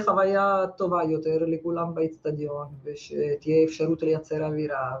שתהיה חוויה טובה יותר לכולם באצטדיון, ושתהיה אפשרות לייצר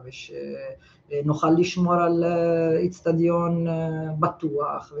אווירה, ושנוכל לשמור על אצטדיון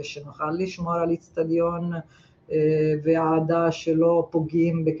בטוח, ושנוכל לשמור על אצטדיון והעדה שלא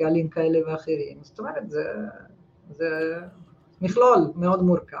פוגעים בקהלים כאלה ואחרים. זאת אומרת, זה מכלול מאוד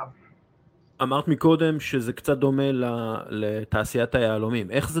מורכב. אמרת מקודם שזה קצת דומה לתעשיית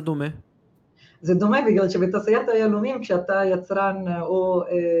היהלומים. איך זה דומה? זה דומה בגלל שבתעשיית היהלומים, כשאתה יצרן או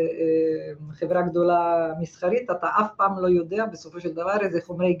חברה גדולה מסחרית, אתה אף פעם לא יודע בסופו של דבר איזה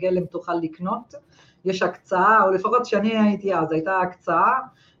חומרי גלם תוכל לקנות, יש הקצאה, או לפחות שאני הייתי אז, הייתה הקצאה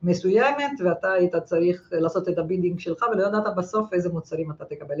מסוימת, ואתה היית צריך לעשות את הבידינג שלך, ולא ידעת בסוף איזה מוצרים אתה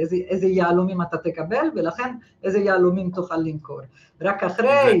תקבל, איזה יהלומים אתה תקבל, ולכן איזה יהלומים תוכל למכור. רק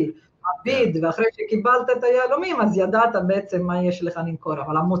אחרי הביד, ואחרי שקיבלת את היהלומים, אז ידעת בעצם מה יש לך למכור,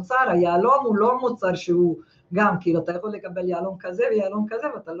 אבל המוצר, היהלום הוא לא מוצר שהוא גם, כאילו אתה יכול לקבל יהלום כזה ויהלום כזה,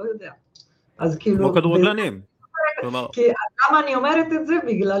 ואתה לא יודע. אז כאילו... כמו כדורגלנים. כי למה אני אומרת את זה?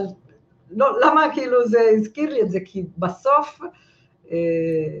 בגלל... לא, למה כאילו זה הזכיר לי את זה? כי בסוף,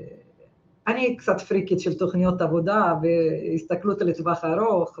 אני קצת פריקית של תוכניות עבודה, והסתכלות לטווח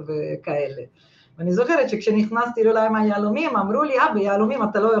ארוך וכאלה. ואני זוכרת שכשנכנסתי לעולם היהלומים, אמרו לי, ביהלומים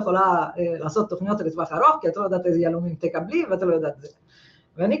אתה לא יכולה לעשות תוכניות לטווח ארוך, כי אתה לא יודעת איזה יהלומים תקבלי, ואתה לא יודעת זה.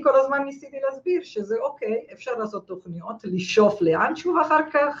 ואני כל הזמן ניסיתי להסביר שזה אוקיי, אפשר לעשות תוכניות, לשאוף לאנשהו, ואחר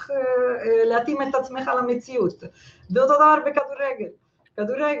כך להתאים את עצמך למציאות. ואותו דבר בכדורגל.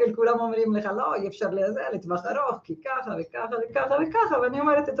 כדורגל, כולם אומרים לך, לא, אי אפשר לזה, לטווח ארוך, כי ככה וככה וככה וככה, ואני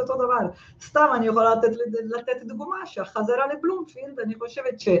אומרת את אותו דבר. סתם אני יכולה לתת דוגמה שהחזרה לבלומפילד, אני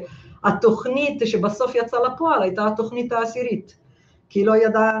חושבת שהתוכנית שבסוף יצאה לפועל, הייתה התוכנית העשירית. כי לא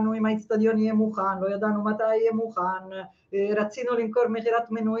ידענו אם האצטדיון יהיה מוכן, לא ידענו מתי יהיה מוכן, רצינו למכור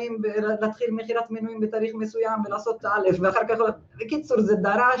מחירת מנויים, להתחיל מחירת מנויים בתאריך מסוים ולעשות א', ואחר כך, בקיצור זה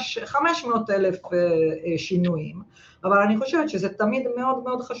דרש 500,000 שינויים, אבל אני חושבת שזה תמיד מאוד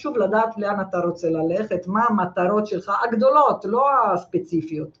מאוד חשוב לדעת לאן אתה רוצה ללכת, מה המטרות שלך הגדולות, לא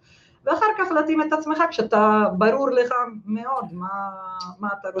הספציפיות, ואחר כך להתאים את עצמך כשאתה ברור לך מאוד מה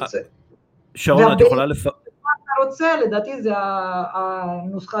אתה רוצה. שרון, את יכולה מה אתה רוצה, לדעתי זה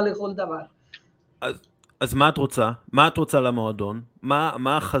הנוסחה לכל דבר. אז מה את רוצה? מה את רוצה למועדון?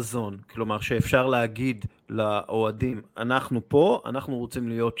 מה החזון? כלומר, שאפשר להגיד לאוהדים, אנחנו פה, אנחנו רוצים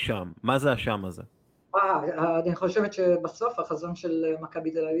להיות שם. מה זה השם הזה? אני חושבת שבסוף החזון של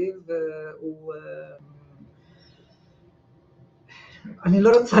מכבי תל אביב הוא... אני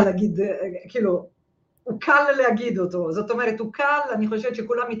לא רוצה להגיד, כאילו, הוא קל להגיד אותו, זאת אומרת, הוא קל, אני חושבת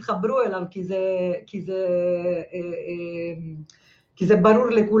שכולם יתחברו אליו, כי זה ברור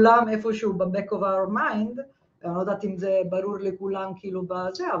לכולם איפשהו ב-back of our mind, אני לא יודעת אם זה ברור לכולם כאילו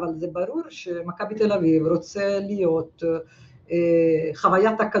בזה, אבל זה ברור שמכבי תל אביב רוצה להיות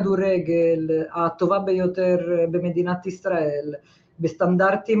חוויית הכדורגל הטובה ביותר במדינת ישראל,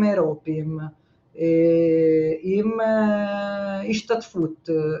 בסטנדרטים אירופיים, עם השתתפות,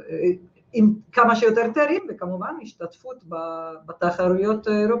 עם כמה שיותר תארים, וכמובן השתתפות בתחרויות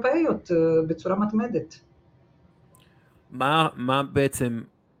האירופאיות בצורה מתמדת. מה בעצם,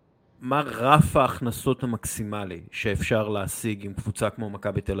 מה רף ההכנסות המקסימלי שאפשר להשיג עם קבוצה כמו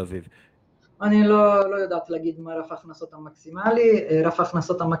מכבי תל אביב? אני לא יודעת להגיד מה רף ההכנסות המקסימלי. רף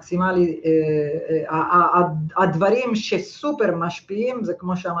ההכנסות המקסימלי, הדברים שסופר משפיעים, זה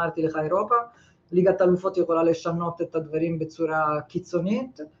כמו שאמרתי לך אירופה, ליגת אלופות יכולה לשנות את הדברים בצורה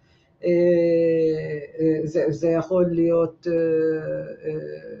קיצונית, זה יכול להיות,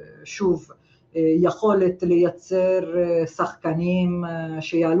 שוב, יכולת לייצר שחקנים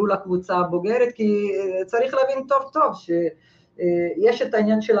שיעלו לקבוצה הבוגרת, כי צריך להבין טוב טוב שיש את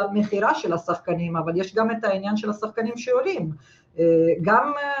העניין של המחירה של השחקנים, אבל יש גם את העניין של השחקנים שעולים.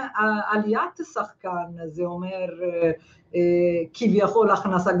 גם עליית שחקן, זה אומר כביכול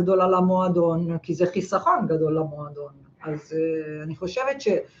הכנסה גדולה למועדון, כי זה חיסכון גדול למועדון. אז אני חושבת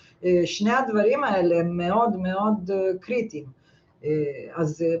ששני הדברים האלה הם מאוד מאוד קריטיים.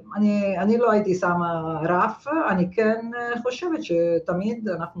 אז אני לא הייתי שמה רף, אני כן חושבת שתמיד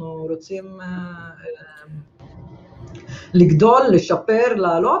אנחנו רוצים לגדול, לשפר,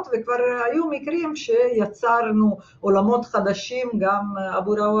 לעלות, וכבר היו מקרים שיצרנו עולמות חדשים גם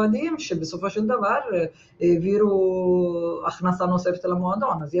עבור האוהדים, שבסופו של דבר העבירו הכנסה נוספת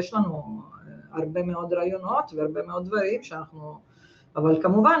למועדון. אז יש לנו הרבה מאוד רעיונות והרבה מאוד דברים שאנחנו, אבל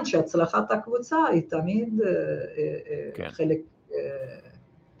כמובן שהצלחת הקבוצה היא תמיד חלק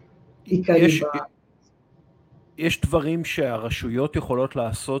עיקרי. יש דברים שהרשויות יכולות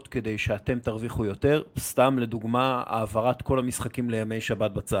לעשות כדי שאתם תרוויחו יותר, סתם לדוגמה העברת כל המשחקים לימי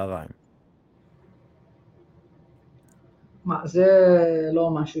שבת בצהריים. זה לא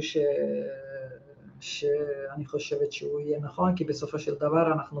משהו שאני חושבת שהוא יהיה נכון, כי בסופו של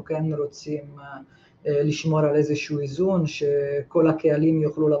דבר אנחנו כן רוצים לשמור על איזשהו איזון, שכל הקהלים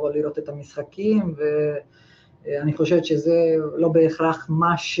יוכלו לבוא לראות את המשחקים, ואני חושבת שזה לא בהכרח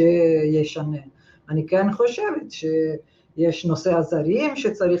מה שישנה. אני כן חושבת יש נושא הזרים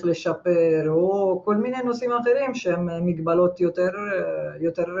שצריך לשפר, או כל מיני נושאים אחרים שהם מגבלות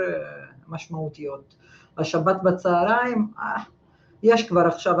יותר משמעותיות. השבת בצהריים, יש כבר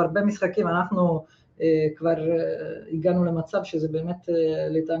עכשיו הרבה משחקים, אנחנו כבר הגענו למצב שזה באמת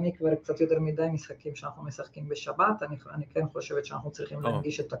לטעמי כבר קצת יותר מדי משחקים שאנחנו משחקים בשבת, אני כן חושבת שאנחנו צריכים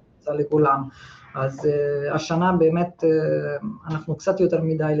להנגיש את הקבוצה לכולם. אז השנה באמת אנחנו קצת יותר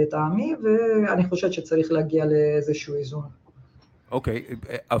מדי לטעמי, ואני חושבת שצריך להגיע לאיזשהו איזון. אוקיי,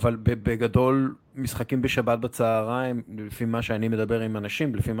 אבל בגדול משחקים בשבת בצהריים, לפי מה שאני מדבר עם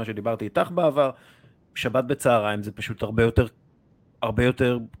אנשים, לפי מה שדיברתי איתך בעבר, שבת בצהריים זה פשוט הרבה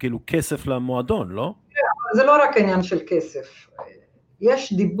יותר כאילו כסף למועדון, לא? זה לא רק עניין של כסף.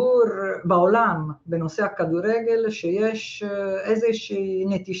 יש דיבור בעולם בנושא הכדורגל שיש איזושהי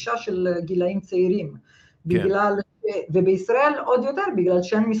נטישה של גילאים צעירים, בגלל, ובישראל עוד יותר בגלל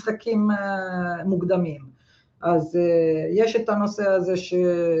שאין משחקים מוקדמים. אז יש את הנושא הזה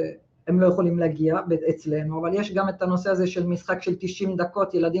שהם לא יכולים להגיע אצלנו, אבל יש גם את הנושא הזה של משחק של 90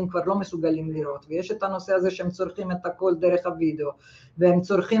 דקות, ילדים כבר לא מסוגלים לראות, ויש את הנושא הזה שהם צורכים את הכל דרך הוידאו, והם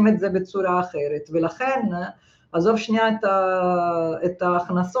צורכים את זה בצורה אחרת, ולכן עזוב שנייה את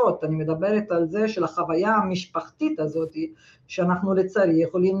ההכנסות, אני מדברת על זה של החוויה המשפחתית הזאת, שאנחנו לצערי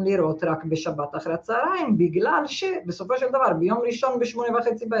יכולים לראות רק בשבת אחרי הצהריים, בגלל שבסופו של דבר ביום ראשון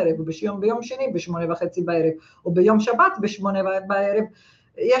ב8:30 בערב, או ביום שני ב8:30 בערב, או ביום שבת ב8 בערב,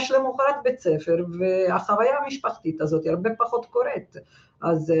 יש למחרת בית ספר, והחוויה המשפחתית הזאת הרבה פחות קורית.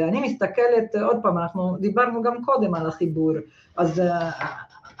 אז אני מסתכלת, עוד פעם, אנחנו דיברנו גם קודם על החיבור, אז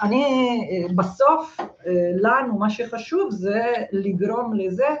בסוף לנו מה שחשוב זה לגרום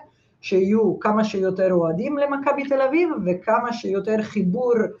לזה שיהיו כמה שיותר אוהדים למכבי תל אביב, וכמה שיותר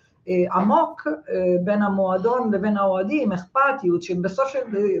חיבור עמוק בין המועדון לבין האוהדים, אכפתיות,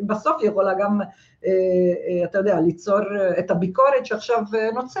 שבסוף יכולה גם, אתה יודע, ליצור את הביקורת שעכשיו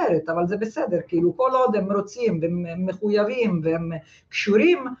נוצרת, אבל זה בסדר, כאילו כל עוד הם רוצים והם מחויבים והם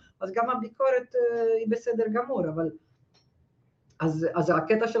קשורים, אז גם הביקורת היא בסדר גמור, אבל אז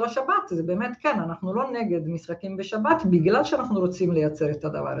הקטע של השבת זה באמת כן, אנחנו לא נגד משחקים בשבת, בגלל שאנחנו רוצים לייצר את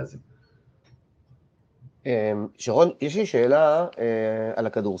הדבר הזה. שרון, יש לי שאלה על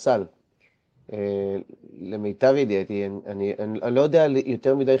הכדורסל. למיטב ידיעתי, אני לא יודע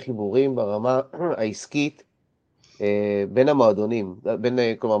יותר מדי חיבורים ברמה העסקית בין המועדונים,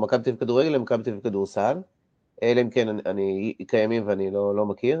 כלומר מכבי תל אביב כדורגל למכבי תל אביב כדורסל, אלא אם כן אני קיימים ואני לא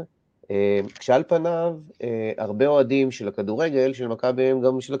מכיר. כשעל פניו הרבה אוהדים של הכדורגל, של מכבי הם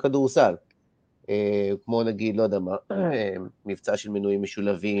גם של הכדורסל, כמו נגיד, לא יודע מה, מבצע של מנויים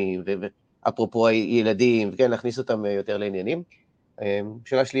משולבים, אפרופו ילדים, וכן, להכניס אותם יותר לעניינים.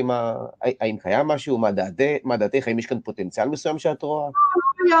 שאלה שלי, האם קיים משהו, מה דעתך, האם יש כאן פוטנציאל מסוים שאת רואה?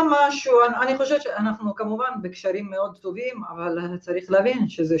 היה משהו, אני חושבת שאנחנו כמובן בקשרים מאוד טובים, אבל צריך להבין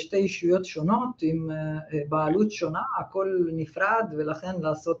שזה שתי אישויות שונות, עם בעלות שונה, הכל נפרד, ולכן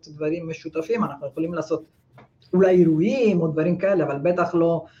לעשות דברים משותפים, אנחנו יכולים לעשות אולי אירועים או דברים כאלה, אבל בטח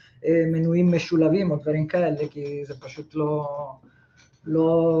לא מנויים משולבים או דברים כאלה, כי זה פשוט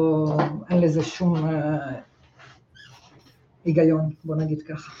אין לזה שום היגיון, בוא נגיד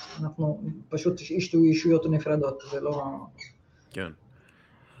ככה. אנחנו פשוט אישויות נפרדות, זה לא... כן.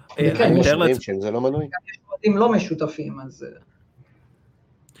 זה לא מנוי. אם לא משותפים, אז...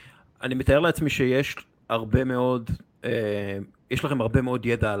 אני מתאר לעצמי שיש הרבה מאוד, יש לכם הרבה מאוד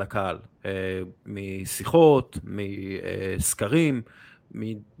ידע על הקהל, משיחות, מסקרים,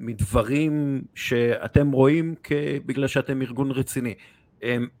 מדברים שאתם רואים בגלל שאתם ארגון רציני.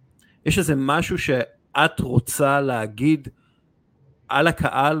 יש איזה משהו שאת רוצה להגיד על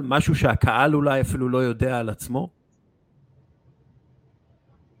הקהל, משהו שהקהל אולי אפילו לא יודע על עצמו?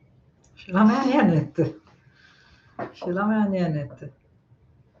 שאלה מעניינת. שאלה מעניינת.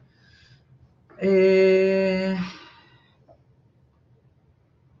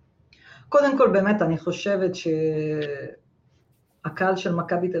 קודם כל באמת אני חושבת שהקהל של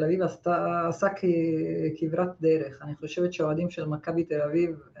מכבי תל אביב עשה כברת דרך. אני חושבת שהאוהדים של מכבי תל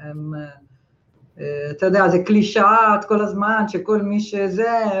אביב הם, אתה יודע, זה קלישאת כל הזמן, שכל מי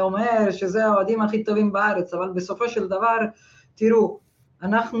שזה אומר שזה האוהדים הכי טובים בארץ, אבל בסופו של דבר, תראו,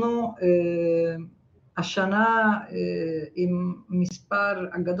 אנחנו השנה עם מספר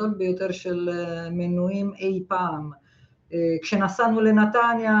הגדול ביותר של מנויים אי פעם, כשנסענו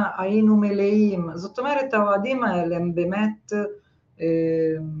לנתניה היינו מלאים, זאת אומרת האוהדים האלה הם באמת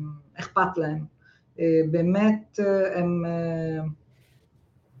אכפת להם, באמת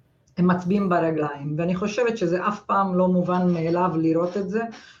הם מצביעים ברגליים, ואני חושבת שזה אף פעם לא מובן מאליו לראות את זה,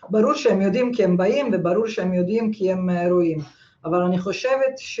 ברור שהם יודעים כי הם באים וברור שהם יודעים כי הם רואים, אבל אני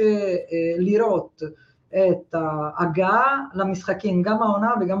חושבת שלראות את ההגעה למשחקים, גם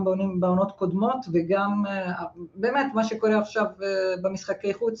העונה וגם בעונות קודמות, וגם באמת מה שקורה עכשיו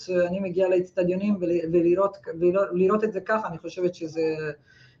במשחקי חוץ, אני מגיעה לאצטדיונים ולראות את זה ככה, אני חושבת שזה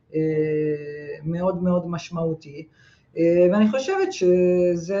מאוד מאוד משמעותי, ואני חושבת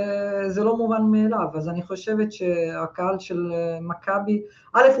שזה לא מובן מאליו, אז אני חושבת שהקהל של מכבי,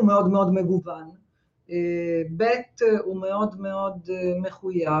 א' הוא מאוד מאוד מגוון, ב' הוא מאוד מאוד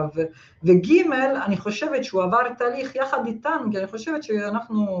מחויב, וג' אני חושבת שהוא עבר תהליך יחד איתנו, כי אני חושבת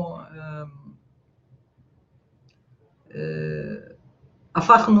שאנחנו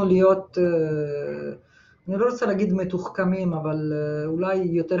הפכנו להיות, אני לא רוצה להגיד מתוחכמים, אבל אולי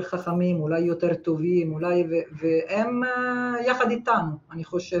יותר חכמים, אולי יותר טובים, והם יחד איתנו, אני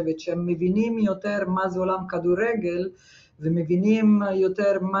חושבת שהם מבינים יותר מה זה עולם כדורגל, ומבינים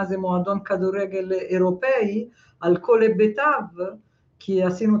יותר מה זה מועדון כדורגל אירופאי, על כל היבטיו, כי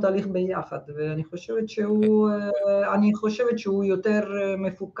עשינו תהליך ביחד, ואני חושבת שהוא יותר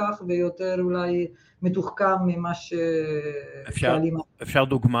מפוקח, ויותר אולי מתוחכם ממה שקהלים. אפשר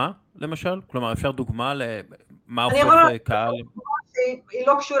דוגמה, למשל? כלומר, אפשר דוגמה למה הופך קהל? היא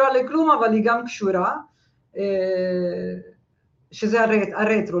לא קשורה לכלום, אבל היא גם קשורה, שזה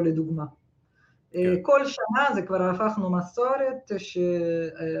הרטרו לדוגמה. כל שנה זה כבר הפכנו מסורת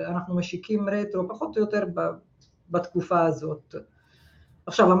שאנחנו משיקים רטרו פחות או יותר בתקופה הזאת.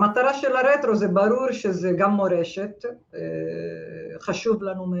 עכשיו, המטרה של הרטרו זה ברור שזה גם מורשת, חשוב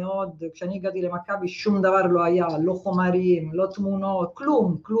לנו מאוד, כשאני הגעתי למכבי שום דבר לא היה, לא חומרים, לא תמונות,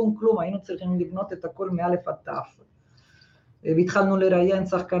 כלום, היינו צריכים לבנות את הכל מאלף עד תף. והתחלנו לראיין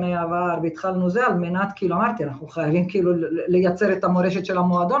שחקני עבר, והתחלנו זה על מנת, כאילו אמרתי, אנחנו חייבים כאילו לייצר את המורשת של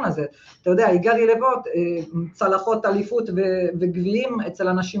המועדון הזה. אתה יודע, הגעתי לראות צלחות אליפות וגביעים אצל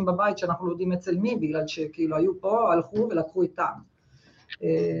אנשים בבית, שאנחנו לא יודעים אצל מי, בגלל שכאילו היו פה, הלכו ולקחו איתם.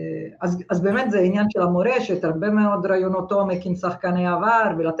 אז באמת זה עניין של המורשת, הרבה מאוד רעיונות עומק עם שחקני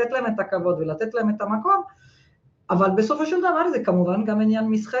עבר, ולתת להם את הכבוד ולתת להם את המקום, אבל בסופו של דבר זה כמובן גם עניין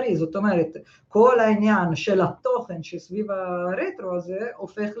מסחרי, זאת אומרת, כל העניין של התוכן שסביב הרטרו הזה,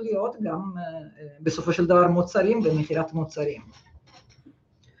 הופך להיות גם בסופו של דבר מוצרים ומחירת מוצרים.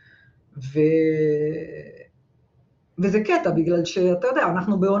 וזה קטע, בגלל שאתה יודע,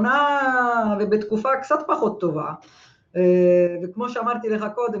 אנחנו בעונה ובתקופה קצת פחות טובה, וכמו שאמרתי לך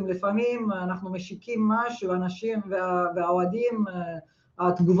קודם, לפעמים אנחנו משיקים משהו, אנשים והאוהדים,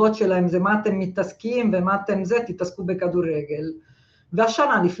 התגובות שלהם זה מה אתם מתעסקים ומה אתם זה, תתעסקו בכדורגל.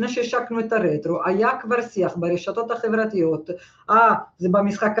 והשנה, לפני שהשקנו את הרטרו, היה כבר שיח ברשתות החברתיות, זה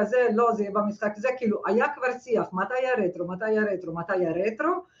במשחק הזה, לא, זה במשחק זה, כאילו, היה כבר שיח, מתי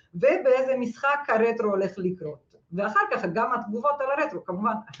הרטרו, ובאיזה משחק הרטרו הולך לקרות. ואחר כך גם התגובות על הרטרו,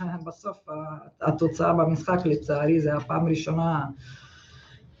 כמובן, בסוף התוצאה במשחק לצערי, זה הפעם ראשונה,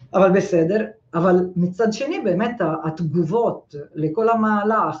 אבל בסדר, אבל מצד שני באמת התגובות לכל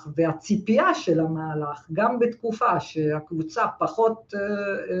המהלך והציפייה של המהלך, גם בתקופה שהקבוצה פחות,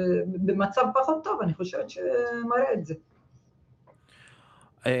 במצב פחות טוב, אני חושבת שמראה את זה.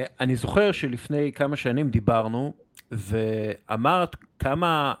 אני זוכר שלפני כמה שנים דיברנו, ואמרת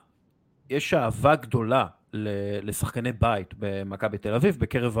כמה יש אהבה גדולה לשחקני בית במכבי תל אביב,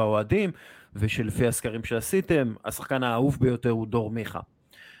 בקרב האוהדים, ושלפי הסקרים שעשיתם, השחקן האהוב ביותר הוא דור מיכה.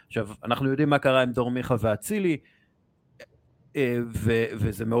 עכשיו, אנחנו יודעים מה קרה עם דור מיכה ואצילי,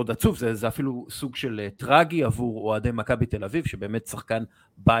 וזה מאוד עצוב, זה אפילו סוג של טרגי עבור אוהדי מכבי תל אביב, שבאמת שחקן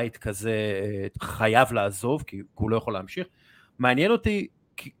בית כזה חייב לעזוב, כי הוא לא יכול להמשיך. מעניין אותי,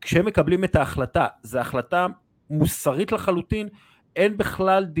 כשהם מקבלים את ההחלטה, זו החלטה מוסרית לחלוטין, אין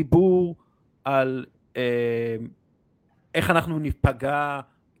בכלל דיבור על איך אנחנו ניפגע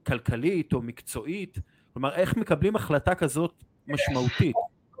כלכלית או מקצועית, כלומר, איך מקבלים החלטה כזאת משמעותית?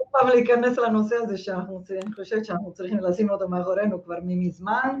 פעם להיכנס לנושא הזה אני חושבת שאנחנו צריכים לשים אותו מאחורינו כבר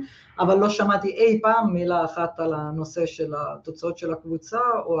מזמן, אבל לא שמעתי אי פעם מילה אחת על הנושא של התוצאות של הקבוצה,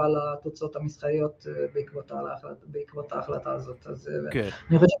 או על התוצאות המסחריות בעקבות ההחלטה הזאת. אז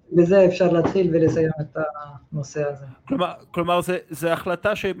אני חושבת שבזה אפשר להתחיל ולסיים את הנושא הזה. כלומר, זה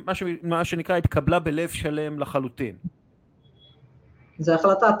החלטה שמה שנקרא התקבלה בלב שלם לחלוטין. זה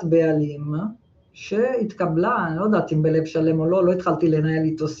החלטת בעלים, שהתקבלה, אני לא יודעת אם בלב שלם או לא, לא התחלתי לנהל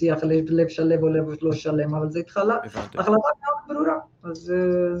איתו שיח לב שלם או לב לא שלם, אבל זה התחלה, החלטה מאוד ברורה, אז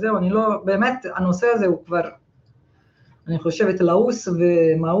זהו, אני לא, באמת, הנושא הזה הוא כבר, אני חושבת לעוס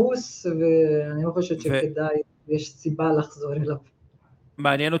ומאוס, ואני לא חושבת שכדאי, יש סיבה לחזור אליו.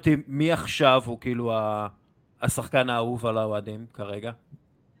 מעניין אותי, מי עכשיו הוא כאילו השחקן האהוב על האוהדים כרגע?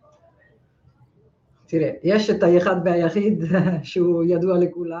 תראה, יש את האחד והיחיד שהוא ידוע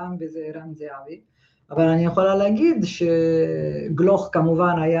לכולם, וזה רן זהבי, אבל אני יכולה להגיד שגלוך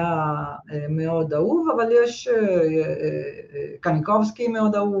כמובן היה מאוד אהוב, אבל יש קניקובסקי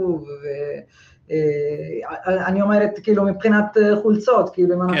מאוד אהוב, ואני אומרת כאילו מבחינת חולצות,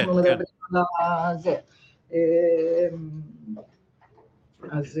 כאילו אם אנחנו מדברים על זה.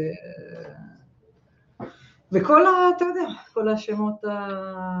 אז, וכל אתה יודע, כל השמות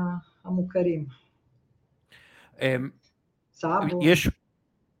המוכרים. סאבו.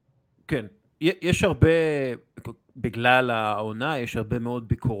 כן, יש הרבה, בגלל העונה, יש הרבה מאוד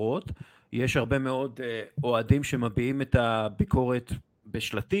ביקורות, יש הרבה מאוד אוהדים שמביעים את הביקורת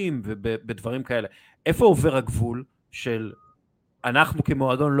בשלטים ובדברים כאלה. איפה עובר הגבול של אנחנו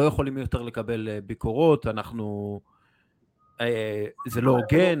כמועדון לא יכולים יותר לקבל ביקורות, אנחנו, זה לא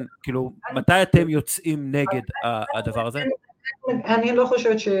הוגן, כאילו, מתי אתם יוצאים נגד הדבר הזה? אני לא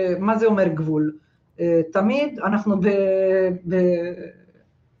חושבת מה זה אומר גבול. תמיד אנחנו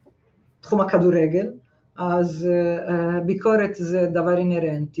בתחום הכדורגל, אז ביקורת זה דבר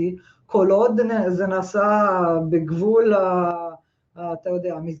אינרנטי, כל עוד זה נעשה בגבול, אתה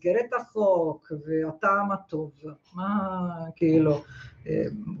יודע, מסגרת החוק והטעם הטוב, מה כאילו,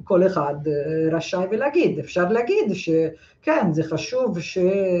 כל אחד רשאי ולהגיד, אפשר להגיד שכן, זה חשוב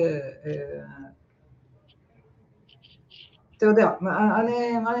אתה יודע,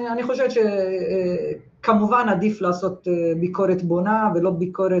 אני חושבת שכמובן עדיף לעשות ביקורת בונה ולא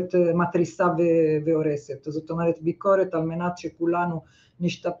ביקורת מטריסה והורסת. זאת אומרת, ביקורת על מנת שכולנו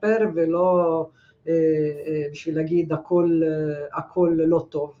נשתפר ולא בשביל להגיד הכל לא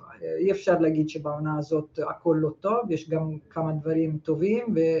טוב. אי אפשר להגיד שבעונה הזאת הכל לא טוב, יש גם כמה דברים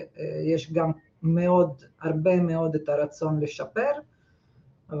טובים ויש גם הרבה מאוד את הרצון לשפר,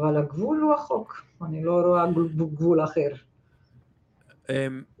 אבל הגבול הוא החוק, אני לא רואה גבול אחר.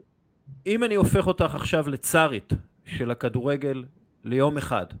 אם אני הופך אותך עכשיו לצרית של הכדורגל ליום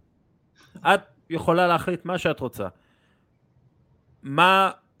אחד, את יכולה להחליט מה שאת רוצה.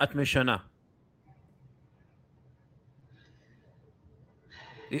 מה את משנה?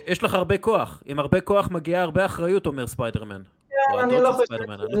 יש לך הרבה כוח. עם הרבה כוח מגיעה הרבה אחריות, אומר ספיידרמן. אני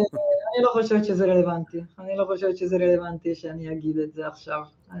לא חושבת שזה רלוונטי. אני לא חושבת שזה רלוונטי שאני אגיד את זה עכשיו.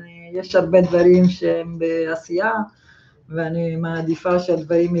 יש הרבה דברים שהם בעשייה, ואני מעדיפה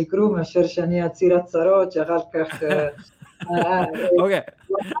שהדברים יקרו, מאשר שאני אציר הצהרות, שאחר כך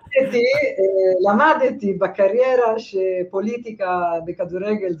למדתי בקריירה שפוליטיקה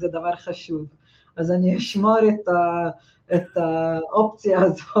בכדורגל זה דבר חשוב, אז אני אשמור את האופציה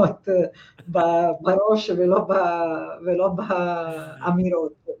הזאת בראש ולא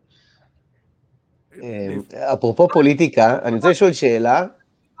באמירות. אפרופו פוליטיקה, אני רוצה לשאול שאלה.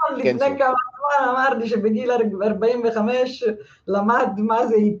 לפני כמה זמן אמרתי שבגיל 45 למד מה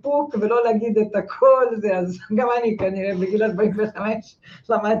זה איפוק ולא להגיד את הכל, אז גם אני כנראה בגיל 45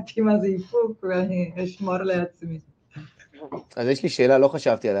 למדתי מה זה איפוק ואני אשמור לעצמי. אז יש לי שאלה, לא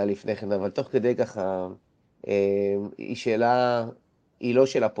חשבתי עליה לפני כן, אבל תוך כדי ככה, היא לא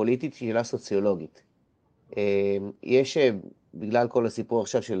שאלה פוליטית, היא שאלה סוציולוגית. יש, בגלל כל הסיפור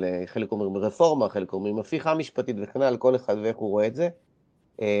עכשיו של חלק אומרים רפורמה, חלק אומרים הפיכה משפטית וכן על כל אחד ואיך הוא רואה את זה,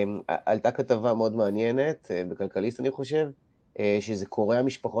 עלתה כתבה מאוד מעניינת, בכלכליסט אני חושב, שזה קורע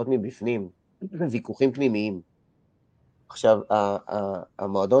משפחות מבפנים, ויכוחים פנימיים. עכשיו,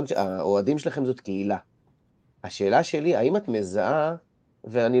 האוהדים שלכם זאת קהילה. השאלה שלי, האם את מזהה,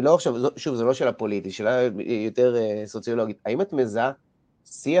 ואני לא עכשיו, שוב, זו לא שאלה פוליטית, שאלה יותר סוציולוגית, האם את מזהה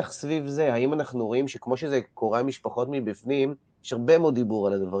שיח סביב זה? האם אנחנו רואים שכמו שזה קורע משפחות מבפנים, יש הרבה מאוד דיבור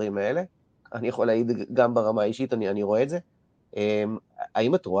על הדברים האלה? אני יכול להעיד גם ברמה האישית, אני רואה את זה.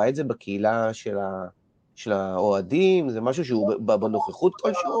 האם את רואה את זה בקהילה של האוהדים? זה משהו שהוא בנוכחות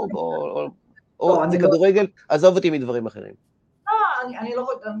כלשהו? או זה כדורגל? עזוב אותי מדברים אחרים. אני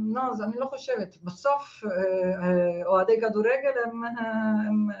לא חושבת. בסוף אוהדי כדורגל הם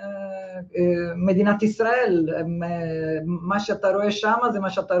מדינת ישראל, מה שאתה רואה שם זה מה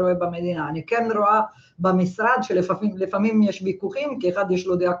שאתה רואה במדינה. אני כן רואה במשרד שלפעמים יש ויכוחים, כי אחד יש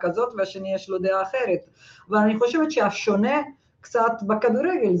לו דעה כזאת והשני יש לו דעה אחרת, ואני חושבת שהשונה קצת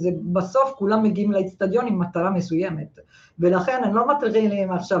בכדורגל, זה בסוף כולם מגיעים לאצטדיון עם מטרה מסוימת, ולכן הם לא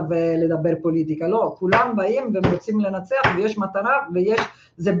מתחילים עכשיו לדבר פוליטיקה, לא, כולם באים והם רוצים לנצח ויש מטרה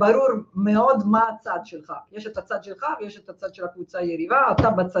זה ברור מאוד מה הצד שלך, יש את הצד שלך ויש את הצד של הקבוצה היריבה, אתה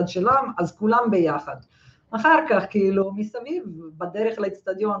בצד שלהם, אז כולם ביחד. אחר כך כאילו מסביב, בדרך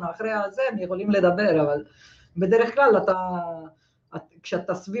לאצטדיון, אחרי הזה הם יכולים לדבר, אבל בדרך כלל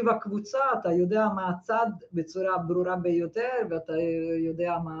כשאתה סביב הקבוצה, אתה יודע מה הצד בצורה ברורה ביותר, ואתה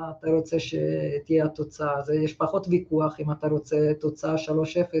יודע מה אתה רוצה שתהיה התוצאה. אז יש פחות ויכוח אם אתה רוצה תוצאה 3-0,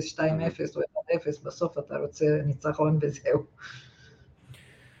 2-0 או 1-0, בסוף אתה רוצה ניצחון וזהו.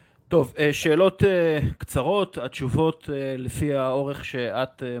 טוב, שאלות קצרות, התשובות לפי האורך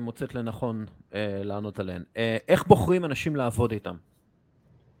שאת מוצאת לנכון לענות עליהן. איך בוחרים אנשים לעבוד איתם?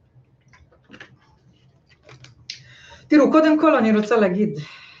 תראו, קודם כל אני רוצה להגיד,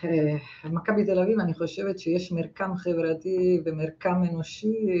 מכבי תל אביב, אני חושבת שיש מרקם חברתי ומרקם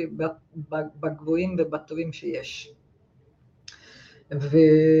אנושי בגבוהים ובטובים שיש.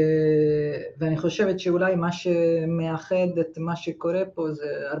 ואני חושבת שאולי מה שמאחד את מה שקורה פה זה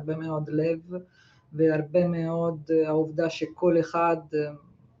הרבה מאוד לב, והרבה מאוד העובדה שכל אחד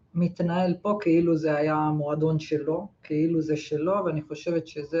מתנהל פה כאילו זה היה המועדון שלו, כאילו זה שלו, ואני חושבת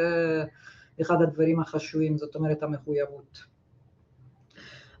שזה אחד הדברים החשובים, זאת אומרת המחויבות.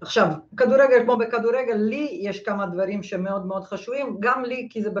 עכשיו, כדורגל כמו בכדורגל, לי יש כמה דברים שמאוד מאוד חשובים, גם לי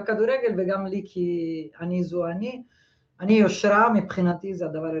כי זה בכדורגל וגם לי כי אני יושרה, מבחינתי זה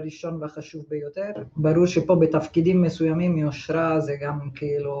הדבר הראשון והחשוב ביותר. ברור שפה בתפקידים מסוימים יושרה זה גם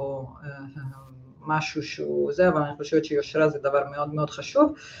כאילו משהו שהוא זה, אבל אני חושבת שיושרה זה דבר מאוד מאוד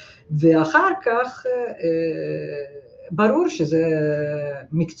חשוב. ואחר כך ברור שזה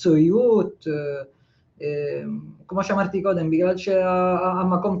מקצועיות, כמו שאמרתי קודם, בגלל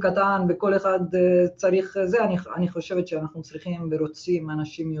שהמקום קטן וכל אחד צריך זה, אני חושבת שאנחנו צריכים ורוצים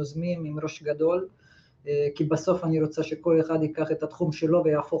אנשים יוזמים עם ראש גדול, כי בסוף אני רוצה שכל אחד ייקח את התחום שלו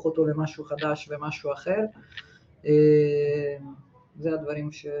ויהפוך אותו למשהו חדש ומשהו אחר. זה הדברים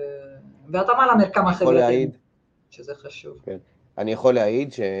והתאמה למרקם החברתי, שזה חשוב. כן. אני יכול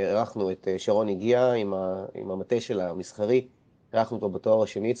להעיד שערכנו את שרון הגיעה עם המטה של המסחרי, ערכנו אותו בתואר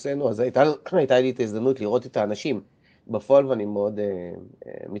השני אצלנו, אז הייתה לי את ההזדמנות לראות את האנשים בפועל, ואני מאוד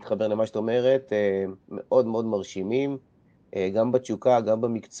מתחבר למה שאת אומרת, מאוד מאוד מרשימים, גם בתשוקה, גם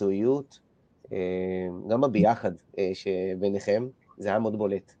במקצועיות, גם הביחד שביניכם, זה היה מאוד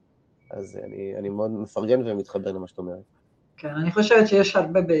בולט. אז אני מאוד מפרגן ומתחבר למה שאת אומרת. כן, אני חושבת שיש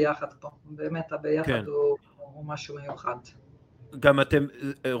הרבה ביחד פה, באמת הביחד הוא משהו מיוחד. גם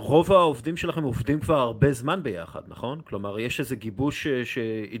רוב העובדים שלכם עובדים כבר הרבה זמן ביחד, נכון? כלומר, יש איזה גיבוש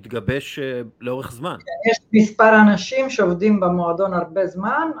שהתגבש לאורך זמן. יש מספר אנשים שעובדים במועדון הרבה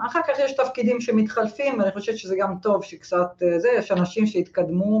זמן, אחר כך יש תפקידים שמתחלפים, ואני חושבת שזה גם טוב שקצת זה, יש אנשים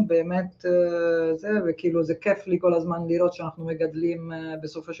שהתקדמו באמת זה, וכאילו זה כיף לי כל הזמן לראות שאנחנו מגדלים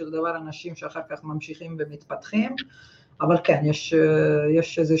בסופו של דבר אנשים שאחר כך ממשיכים ומתפתחים, אבל כן,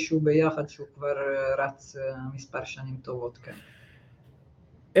 יש איזשהו ביחד שהוא כבר רץ מספר שנים טובות, כן.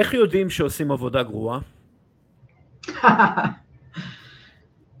 איך יודעים שעושים עבודה גרועה?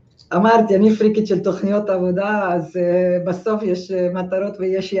 אמרתי, אני פריקית של תוכניות עבודה, אז בסוף יש מטרות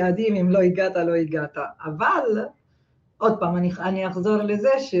ויש יעדים, אם לא הגעת, לא הגעת. אבל, עוד פעם, אני אחזור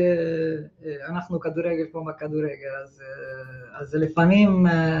לזה שאנחנו כדורגל כמו בכדורגל, אז לפעמים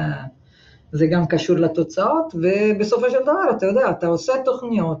זה גם קשור לתוצאות, ובסופו של דבר, אתה יודע, אתה עושה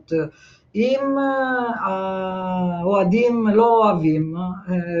תוכניות, אם האוהדים לא אוהבים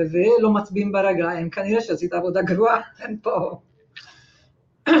ולא מצביעים ברגליים, כנראה שעשית עבודה גרועה, אין פה.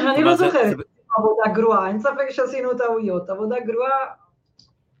 אני לא זוכרת עבודה גרועה, אין ספק שעשינו טעויות, עבודה גרועה,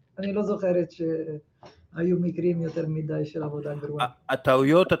 אני לא זוכרת שהיו מקרים יותר מדי של עבודה גרועה.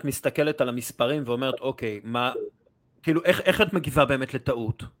 הטעויות, את מסתכלת על המספרים ואומרת, אוקיי, מה, כאילו, איך את מגיבה באמת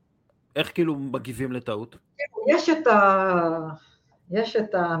לטעות? איך כאילו מגיבים לטעות? יש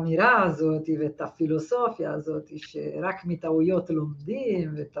את האמירה הזאת ואת הפילוסופיה הזאת שרק מטעויות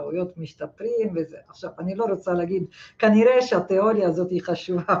לומדים וטעויות משתפרים וזה. עכשיו, אני לא רוצה להגיד, כנראה שהתיאוריה הזאת היא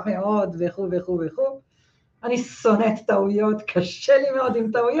חשובה מאוד וכו' וכו' וכו'. אני שונאת טעויות, קשה לי מאוד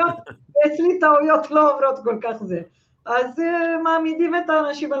עם טעויות, ואצלי טעויות לא עוברות כל כך זה. אז מעמידים את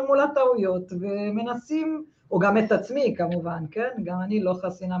האנשים על מול הטעויות ומנסים, או גם את עצמי כמובן, כן? גם אני לא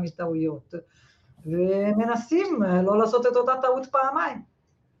חסינה מטעויות. ומנסים לא לעשות את אותה טעות פעמיים.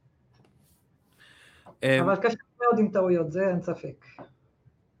 אבל קשה מאוד עם טעויות, זה אין ספק.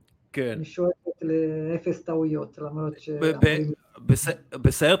 כן. אני שואפת לאפס טעויות, למרות ש...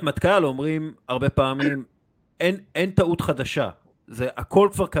 בסיירת מטכ"ל אומרים הרבה פעמים, אין טעות חדשה. זה הכל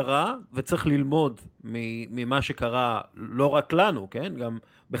כבר קרה, וצריך ללמוד ממה שקרה, לא רק לנו, כן? גם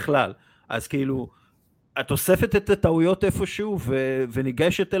בכלל. אז כאילו, את אוספת את הטעויות איפשהו,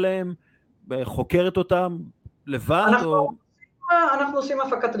 וניגשת אליהם, חוקרת אותם לבד? אנחנו עושים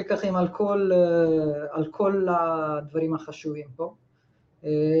הפקת לקחים על כל הדברים החשובים פה,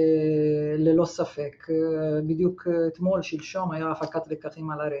 ללא ספק. בדיוק אתמול, שלשום, היה הפקת לקחים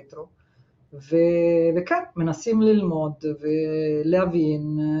על הרטרו, וכן, מנסים ללמוד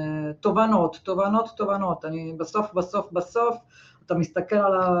ולהבין תובנות. אני בסוף, אתה מסתכל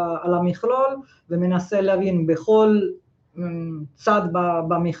על המכלול ומנסה להבין בכל צד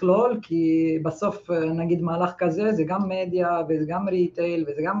במכלול, כי בסוף נגיד מהלך כזה זה גם מדיה וזה גם ריטייל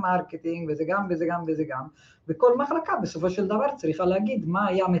וזה גם מרקטינג וזה גם וזה גם וזה גם, וכל מחלקה בסופו של דבר צריכה להגיד מה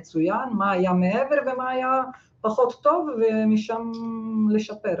היה מצוין, מה היה מעבר ומה היה פחות טוב ומשם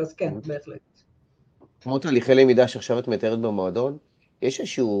לשפר, אז כן, בהחלט. כמו תהליכי למידה שעכשיו את מתארת במועדון, יש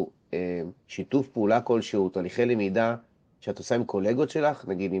איזשהו שיתוף פעולה כלשהו, תהליכי למידה שאת עושה עם קולגות שלך,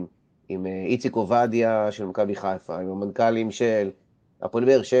 נגיד עם איציק עובדיה של מכבי חיפה, עם המנכ"לים של הפועל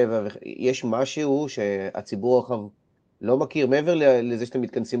באר שבע, יש משהו שהציבור הרחב לא מכיר, מעבר לזה שאתם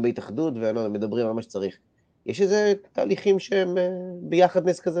מתכנסים בהתאחדות ומדברים על מה שצריך. יש איזה תהליכים שהם ביחד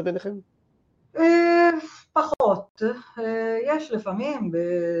נס כזה ביניכם? פחות, יש לפעמים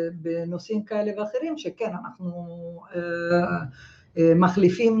בנושאים כאלה ואחרים שכן אנחנו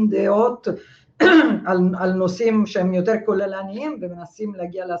מחליפים דעות על נושאים שהם יותר כוללניים ומנסים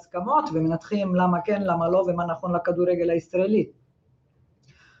להגיע להסכמות ומנתחים למה כן, למה לא ומה נכון לכדורגל הישראלי.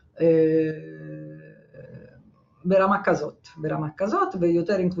 ברמה כזאת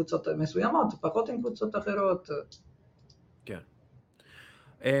ויותר עם קבוצות מסוימות, פחות עם קבוצות אחרות. כן.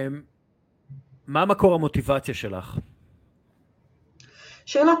 מה מקור המוטיבציה שלך?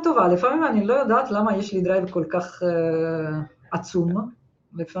 שאלה טובה, לפעמים אני לא יודעת למה יש לי דרייב כל כך עצום,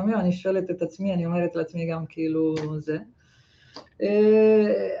 לפעמים אני שואלת את עצמי, אני אומרת לעצמי גם כאילו זה.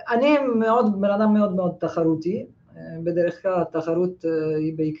 אני בן אדם מאוד מאוד תחרותי, בדרך כלל התחרות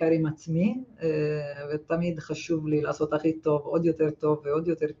היא בעיקר עם עצמי, ותמיד חשוב לי לעשות הכי טוב, עוד יותר טוב ועוד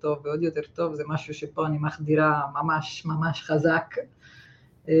יותר טוב ועוד יותר טוב, זה משהו שפה אני מחדירה ממש ממש חזק.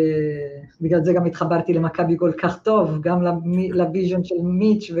 בגלל זה גם התחברתי למכבי כל כך טוב, גם לוויז'ן של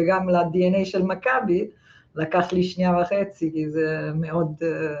מיץ' וגם ל-DNA של מכבי, לקח לי 2.5 כי זה מאוד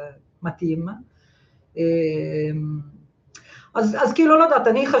מתאים. אז כאילו לא יודעת,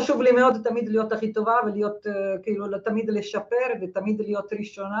 אני חשוב לי מאוד תמיד להיות הכי טובה ולהיות כאילו תמיד לשפר ותמיד להיות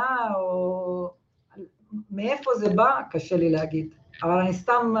ראשונה, או מאיפה זה בא קשה לי להגיד. אבל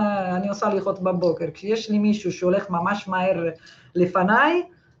אני עושה הליכות בבוקר, כשיש לי מישהו שהולך ממש מהר לפניי,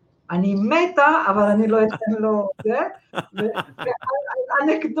 אני מתה, אבל אני לא אתן לו זה.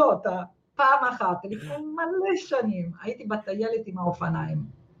 אנקדוטה, פעם אחת, לפני מלא שנים, הייתי בטיילת עם האופניים.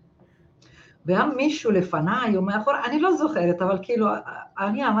 והיה מישהו לפניי או מאחור, אני לא זוכרת, אבל כאילו,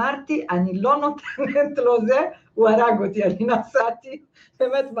 אני אמרתי, אני לא נותנת לו זה, הוא הרג אותי, אני נסעתי,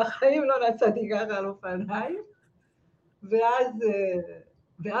 באמת בחיים לא נסעתי ככה על אופניים,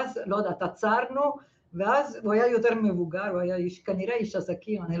 ואז, לא יודעת, עצרנו, ואז הוא היה יותר מבוגר, הוא היה כנראה איש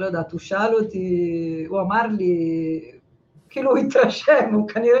עסקים, אני לא יודעת, הוא שאל אותי, הוא אמר לי, כאילו הוא התרשם, הוא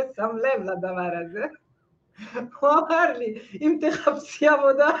כנראה שם לב לדבר הזה, הוא אמר לי, אם תחפשי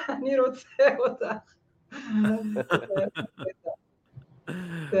עבודה, אני רוצה אותך.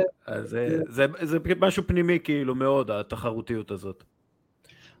 זה משהו פנימי כאילו מאוד, התחרותיות הזאת.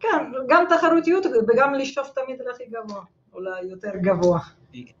 כן, גם תחרותיות וגם לשאוף תמיד להכי גבוה, אולי יותר גבוה.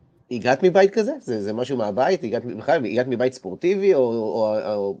 הגעת מבית כזה? זה משהו מהבית? הגעת מבית ספורטיבי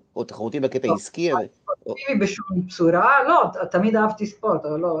או תחרותי בקטע עסקי? ספורטיבי בשום צורה, לא, תמיד אהבתי ספורט,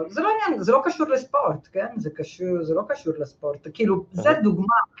 אבל לא, זה לא עניין, זה לא קשור לספורט, כן? זה לא קשור לספורט, כאילו, זה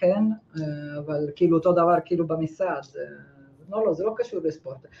דוגמה, כן? אבל כאילו אותו דבר כאילו במשרד, לא, זה לא קשור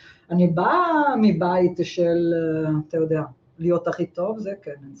לספורט. אני באה מבית של, אתה יודע, להיות הכי טוב, זה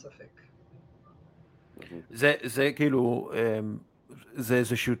כן, אין ספק. זה כאילו, זה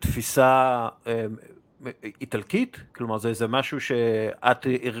איזושהי תפיסה איטלקית? כלומר, זה משהו שאת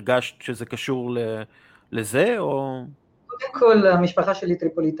הרגשת שזה קשור לזה, או? קודם כל, המשפחה שלי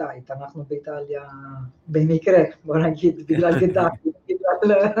טריפוליטאית, אנחנו באיטליה במקרה, בוא נגיד, בגלל גדלתי,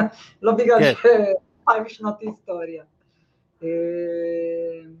 לא בגלל שפעם שנות היסטוריה.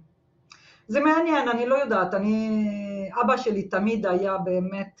 זה מעניין, אני לא יודעת, אבא שלי תמיד היה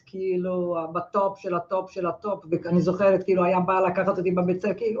באמת כאילו בטופ של הטופ של הטופ, ואני זוכרת כאילו היה בא לקחת אותי בבית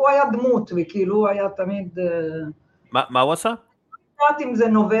ספר, כאילו הוא היה דמות וכאילו הוא היה תמיד... מה הוא עשה? לא יודעת אם זה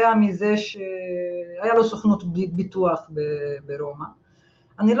נובע מזה שהיה לו סוכנות ביטוח ברומא,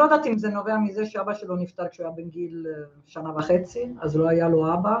 אני לא יודעת אם זה נובע מזה שאבא שלו נפטר כשהוא היה בן גיל 1.5 שנה, אז לא היה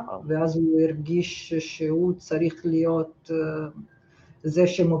לו אבא, ואז הוא הרגיש שהוא צריך להיות... זה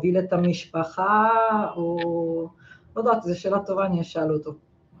שמוביל את המשפחה, או... לא יודעת, זו שאלה טובה, אני אשאל אותו.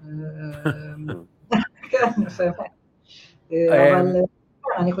 כן, אבל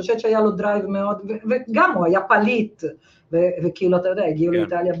אני חושבת שהיה לו דרייב מאוד, וגם הוא היה פליט, וכאילו, אתה יודע, הגיעו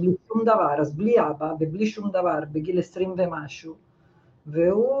לאיטליה בלי שום דבר, אז בלי אבא, ובלי שום דבר, בגיל 20 ומשהו,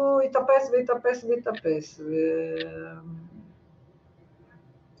 והוא התאפס והתאפס והתאפס,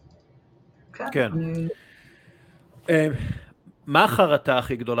 כן. מה החרטה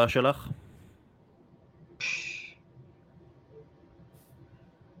הכי גדולה שלך?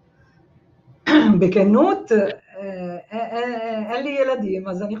 בכנות, אין לי ילדים,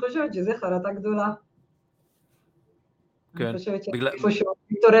 אז אני חושבת שזה חרטה גדולה. כן. אני חושבת שאיפשהו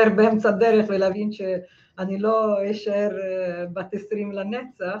להתעורר באמצע דרך ולהבין שאני לא אשאר בת 20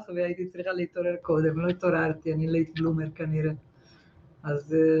 לנצח, והייתי צריכה להתעורר קודם, לא התעוררתי, אני לייט בלומר כנראה.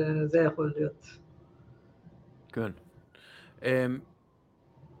 אז זה יכול להיות. כן.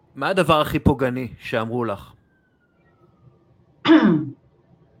 מה הדבר הכי פוגעני שאמרו לך?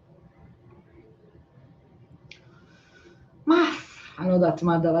 אני לא יודעת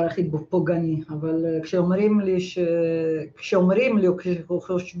מה הדבר הכי פוגעני, אבל כשאומרים לי או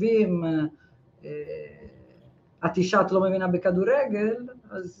כשחושבים, את אישה את לא מבינה בכדורגל,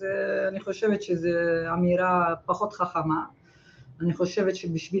 אז אני חושבת שזו אמירה פחות חכמה. אני חושבת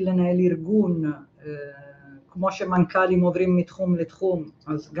שבשביל לנהל ארגון, כמו שמנכ"לים עוברים מתחום לתחום,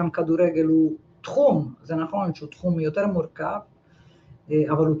 אז גם כדורגל הוא תחום, זה נכון שהוא תחום יותר מורכב,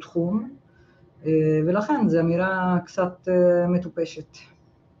 אבל הוא תחום, ולכן זו אמירה קצת מטופשת.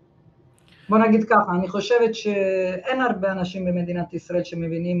 בוא נגיד ככה, אני חושבת שאין הרבה אנשים במדינת ישראל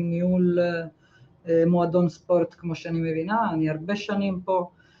שמבינים ניהול מועדון ספורט כמו שאני מבינה, אני הרבה שנים פה,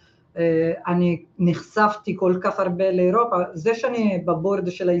 אני נחשפתי כל כך הרבה לאירופה, זה שאני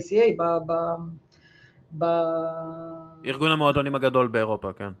בבורד של ה-ECA, ארגון המועדונים הגדול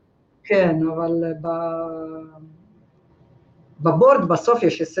באירופה, כן. כן, אבל בבורד בסוף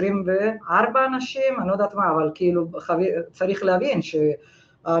יש 24 אנשים, אני לא יודעת מה, אבל כאילו צריך להבין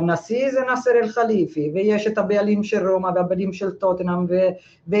שהנשיא זה נאסר אל חליפי, ויש את הבעלים של רומא והבעלים של טוטנהאם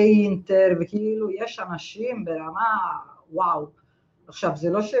ואינטר, וכאילו יש אנשים ברמה וואו. עכשיו זה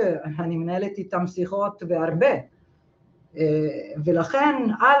לא שאני מנהלת איתם שיחות והרבה, ולכן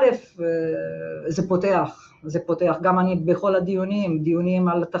א', זה פותח, גם אני בכל דיונים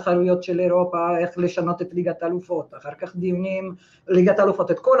על התחרויות של אירופה, איך לשנות את ליגת האלופות, אחר כך דיונים, ליגת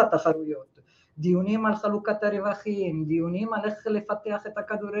האלופות, את כל התחרויות, דיונים על חלוקת הרווחים, דיונים על איך לפתח את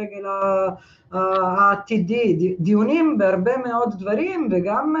הכדורגל העתידי, דיונים בהרבה מאוד דברים,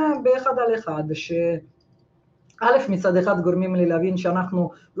 וגם באחד על אחד, א', מצד אחד גורמים לי להבין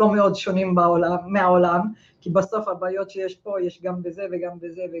שאנחנו לא מאוד שונים מהעולם, כי בסוף הבעיות שיש פה יש גם בזה וגם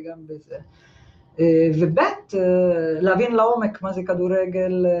בזה וגם בזה. וב', להבין לעומק מה זה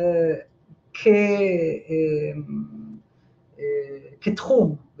כדורגל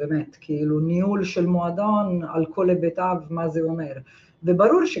כתחום, באמת, כאילו ניהול של מועדון על כל היבטיו, מה זה אומר.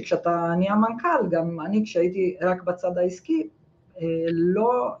 וברור שכשאתה נהיה מנכ"ל, גם אני כשהייתי רק בצד העסקי,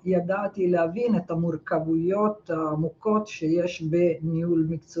 לא ידעתי להבין את המורכבויות העמוקות שיש בניהול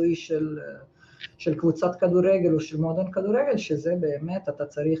מקצועי של קבוצת כדורגל או של מועדון כדורגל, שזה באמת אתה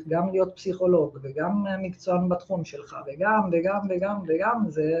צריך גם להיות פסיכולוג וגם מקצוען בתחום שלך, וגם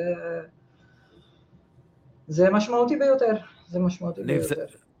זה משמעותי ביותר, זה משמעותי ביותר.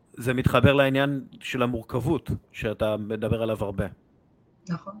 זה מתחבר לעניין של המורכבות שאתה מדבר עליו הרבה.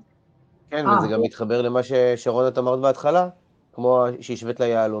 נכון. כן, וזה גם מתחבר למה ששרון את אמרת בהתחלה, כמו שהשווית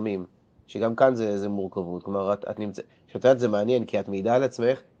ליהלומים, שגם כאן זה מורכבות. כלומר, את נמצאת, שאת יודעת, זה מעניין, כי את מעידה על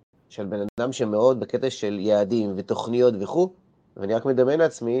עצמך של בן אדם שמאוד בקטע של יעדים ותוכניות וכו', ואני רק מדמיין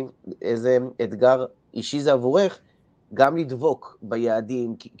לעצמי איזה אתגר אישי זה עבורך, גם לדבוק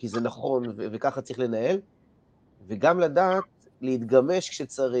ביעדים, כי זה נכון וככה צריך לנהל, וגם לדעת להתגמש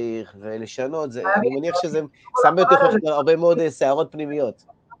כשצריך ולשנות, אני מניח שזה שם בתוך הרבה מאוד שערות פנימיות.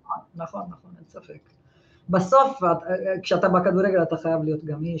 נכון, אין ספק. בסוף, כשאתה בכדורגל אתה חייב להיות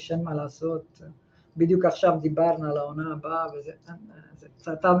גמיש, אין מה לעשות. בדיוק עכשיו דיברנו על העונה הבאה,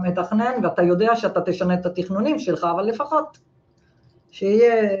 אתה מתכנן ואתה יודע שאתה תשנה את התכנונים שלך, אבל לפחות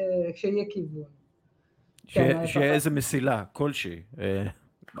שיהיה כיוון. שיהיה איזה מסילה, כלשהי.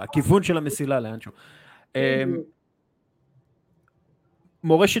 הכיוון של המסילה לאנשהו.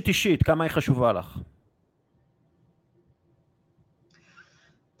 מורשת אישית, כמה היא חשובה לך?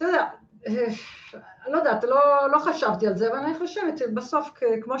 אתה יודע, לא יודעת, לא חשבתי על זה, אבל אני חושבת שבסוף,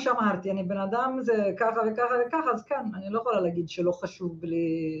 כמו שאמרתי, אני בן אדם, זה ככה וככה וככה, אז כן, אני לא יכולה להגיד שלא חשוב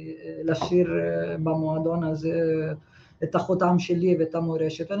לי לשיר במועדון הזה את החותם שלי ואת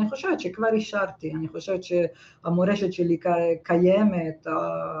המורשת, ואני חושבת שכבר השארתי, אני חושבת שהמורשת שלי קיימת,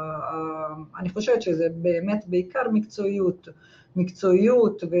 אני חושבת שזה באמת בעיקר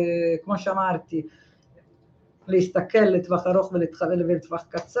מקצועיות, וכמו שאמרתי, להסתכל לטווח ארוך ולטווח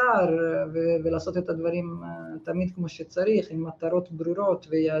קצר, ולעשות את הדברים תמיד כמו שצריך, עם מטרות ברורות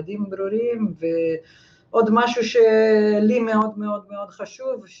ויעדים ברורים, ועוד משהו שלי מאוד מאוד מאוד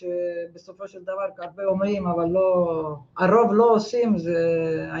חשוב, שבסופו של דבר הרבה אומרים, אבל הרוב לא עושים, זה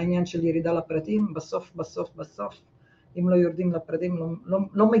העניין של ירידה לפרטים, בסוף, אם לא יורדים לפרטים,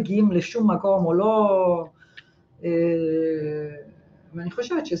 לא מגיעים לשום מקום, או ואני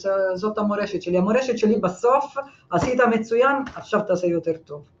חושבת שזאת המורשת שלי. המורשת שלי בסוף, עשית מצוין, עכשיו תעשה יותר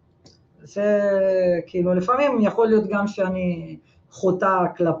טוב. זה כאילו, לפעמים יכול להיות גם שאני חוטא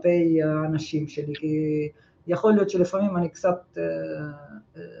כלפי האנשים שלי, כי יכול להיות שלפעמים אני קצת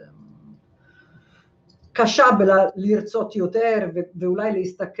קשה לרצות יותר, ואולי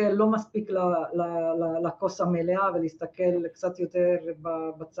להסתכל לא מספיק לכוס המלאה, ולהסתכל קצת יותר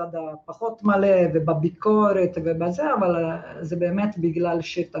בצד הפחות מלא, ובביקורת ובזה, אבל זה באמת בגלל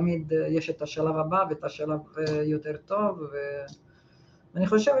שתמיד יש את השלב הבא, ואת השלב יותר טוב, ואני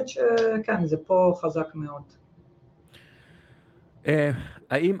חושבת שכן, זה פה חזק מאוד.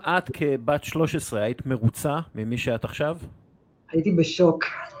 האם את כבת 13 היית מרוצה ממי שאת עכשיו? הייתי בשוק.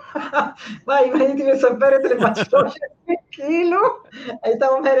 מה, אם הייתי מספרת לבת 13, כאילו, הייתה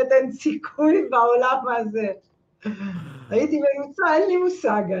אומרת אין סיכוי בעולם הזה. הייתי מרוצה, אין לי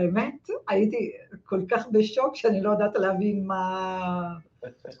מושג, האמת. הייתי כל כך בשוק שאני לא יודעת להבין מה...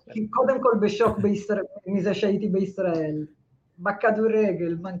 קודם כל בשוק מזה שהייתי בישראל.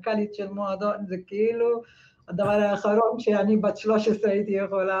 בכדורגל, מנכ"לית של מועדון, זה כאילו הדבר האחרון שאני בת 13 הייתי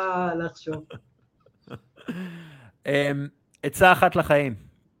יכולה לחשוב. עצה אחת לחיים.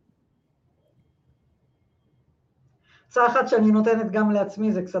 עצה אחת שאני נותנת גם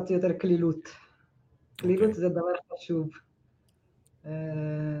לעצמי זה קצת יותר כלילות. כלילות זה דבר חשוב.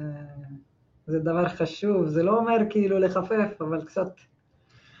 זה דבר חשוב, זה לא אומר כאילו לחפף, אבל קצת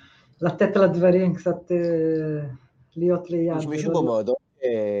לתת לדברים, קצת להיות ליד. יש מישהו במועדון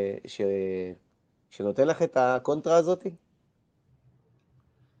שנותן לך את הקונטרה הזאת?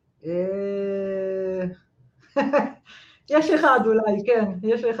 יש אחד אולי, כן,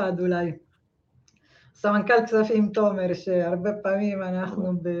 יש אחד אולי. סמנכ"ל כספים תומר, שהרבה פעמים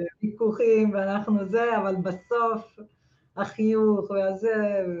אנחנו בוויכוחים ואנחנו זה, אבל בסוף החיוך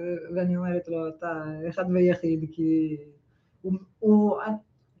והזה, ואני אומרת לו, אתה אחד ויחיד, כי הוא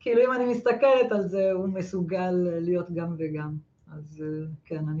כאילו אם אני מסתכלת על זה, הוא מסוגל להיות גם וגם. אז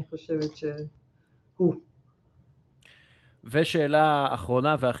כן, אני חושבת שהוא. ושאלה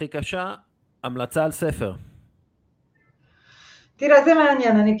אחרונה והכי קשה, המלצה על ספר. תראה, זה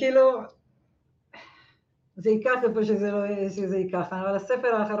מעניין, אני כאילו, זה ייקח איפה שזה ייקח, אבל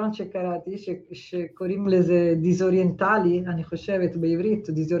הספר האחרון שקראתי, שקוראים לזה דיזוריינטלי, אני חושבת בעברית,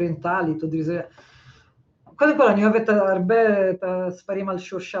 דיזוריינטלית, קודם כל אני אוהבת הרבה את הספרים על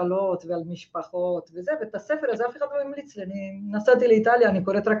שושלות ועל משפחות וזה, ואת הספר הזה אף אחד לא המליץ לי, אני נסעתי לאיטליה, אני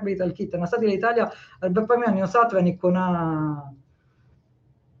קוראת רק באיטלקית, נסעתי לאיטליה, הרבה פעמים אני נוסעת ואני קונה,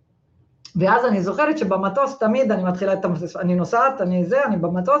 ואז אני זוכרת שבמטוס תמיד אני מתחילה את הספר, אני נוסעת, אני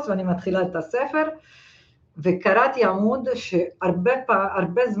במטוס ואני מתחילה את הספר, וקראתי עמוד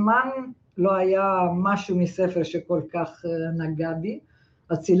שהרבה זמן לא היה משהו מספר שכל כך נגע בי,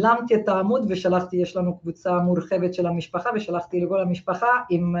 אז צילמתי את העמוד ושלחתי, יש לנו קבוצה מורחבת של המשפחה, ושלחתי לכל המשפחה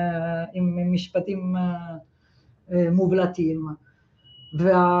עם משפטים מובלטים.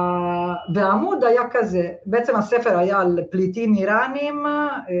 והעמוד היה כזה, בעצם הספר היה על פליטים איראנים,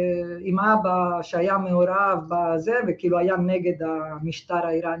 עם אבא שהיה מעורב בזה, וכאילו היה נגד המשטר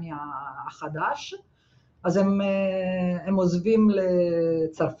האיראני החדש, אז הם עוזבים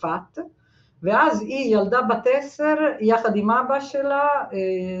לצרפת, ואז היא ילדה בת 10, יחד עם אבא שלה,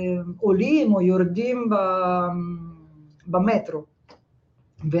 עולים או יורדים במטרו.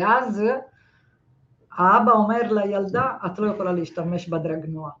 ואז האבא אומר לילדה, את לא יכולה להשתמש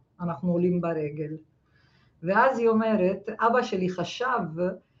בדרגנוע, אנחנו עולים ברגל. ואז היא אומרת, אבא שלי חשב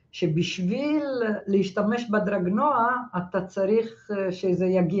שבשביל להשתמש בדרגנוע, אתה צריך שזה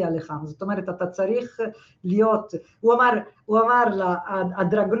יגיע לך. זאת אומרת, אתה צריך להיות, הוא אמר לה,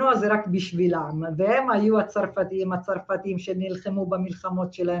 הדרגנוע זה רק בשבילם, והם היו הצרפתים שנלחמו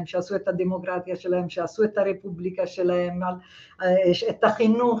במלחמות שלהם, שעשו את הדמוקרטיה שלהם, שעשו את הרפובליקה שלהם, את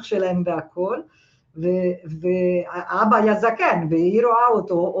החינוך שלהם והכל, והאבא היה זקן, והיא רואה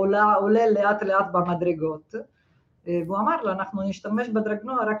אותו עולה לאט לאט במדרגות, והוא אמר לה, אנחנו נשתמש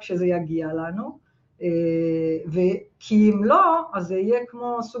בדרגנוע רק שזה יגיע לנו, כי אם לא, אז זה יהיה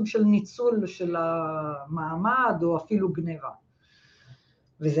כמו סוג של ניצול של המעמד, או אפילו גניבה.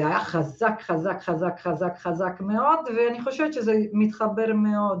 וזה היה חזק מאוד, ואני חושבת שזה מתחבר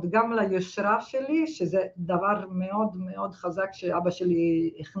מאוד גם ליושרה שלי, שזה דבר מאוד מאוד חזק שאבא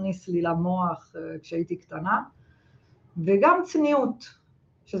שלי הכניס לי למוח כשהייתי קטנה, וגם צניעות,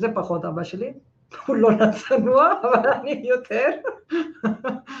 שזה פחות אבא שלי, הוא לא צנוע, אבל אני יותר.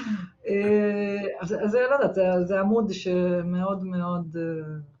 אז זה לא יודעת, זה עמוד שמאוד מאוד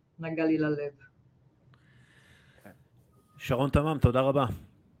נגע לי ללב. שרון תמם, תודה רבה.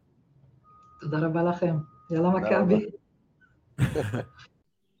 תודה רבה לכם. יאללה מכבי.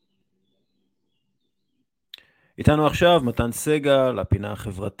 איתנו עכשיו מתן סגל, הפינה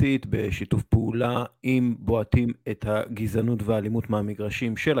החברתית בשיתוף פעולה עם בועטים את הגזענות והאלימות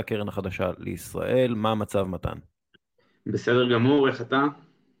מהמגרשים של הקרן החדשה לישראל. מה המצב, מתן? בסדר גמור, איך אתה?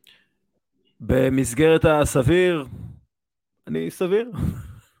 במסגרת הסביר, אני סביר.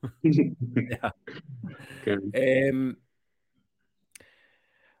 כן.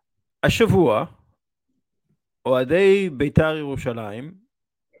 השבוע, אוהדי ביתר ירושלים,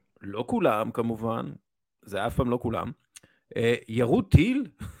 לא כולם כמובן, זה אף פעם לא כולם, ירו טיל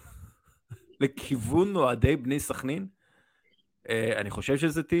לכיוון אוהדי בני סכנין. אני חושב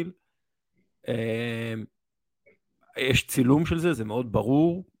שזה טיל. יש צילום של זה, זה מאוד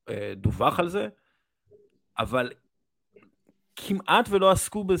ברור, דווח על זה, אבל כמעט ולא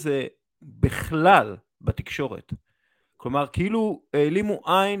עסקו בזה בכלל בתקשורת. כלומר, כאילו העלימו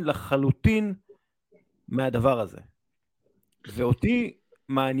עין לחלוטין מהדבר הזה. ואותי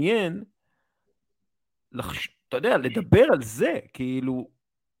מעניין, אתה יודע, לדבר על זה, כאילו,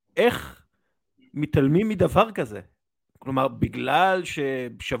 איך מתעלמים מדבר כזה. כלומר, בגלל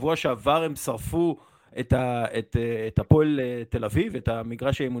ששבוע שעבר הם שרפו את הפועל תל אביב, את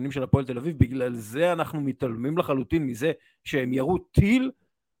המגרש האימונים של הפועל תל אביב, בגלל זה אנחנו מתעלמים לחלוטין מזה שהם ירו טיל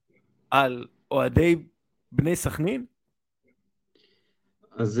על אוהדי בני סכנין.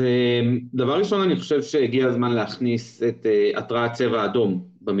 אז דבר ראשון, אני חושב שהגיע הזמן להכניס את התרעת צבע אדום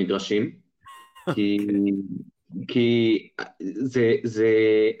במגרשים, כי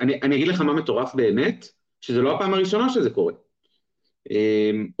אני אגיד לך מה מטורף באמת, שזה לא הפעם הראשונה שזה קורה.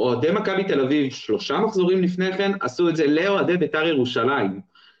 אוהדי מכבי תל אביב 3 מחזורים לפני כן עשו את זה לאוהדי ביתר ירושלים.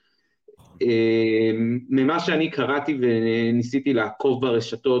 ממה שאני קראתי וניסיתי לעקוב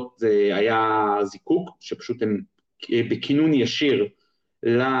ברשתות, זה היה זיקוק שפשוט הם בכינון ישיר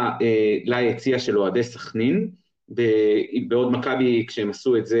ליציע של אוהדי סכנין, בעוד מכבי כשהם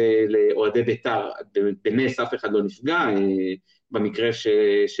עשו את זה לאוהדי ביתר, בנס אף אחד לא נפגע, במקרה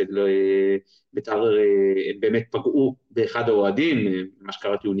של ביתר באמת פגעו באחד האוהדים, מה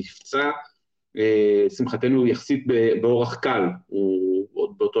שקראתי הוא נפצע, שמחתנו יחסית באורח קל, הוא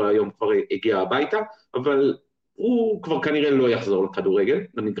עוד באותו היום כבר הגיע הביתה, אבל הוא כבר כנראה לא יחזור לכדורגל,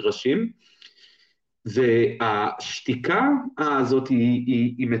 למגרשים, והשתיקה הזאת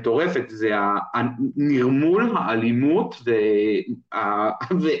היא מטורפת, זה הנרמול, האלימות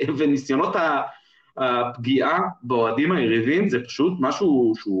וניסיונות הפגיעה באוהדים היריבים, זה פשוט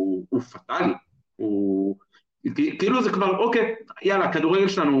משהו שהוא פטלי, כאילו זה כבר, אוקיי, יאללה, הכדורגל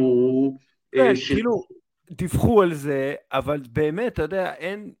שלנו... כן, כאילו, דיווחו על זה, אבל באמת, אתה יודע,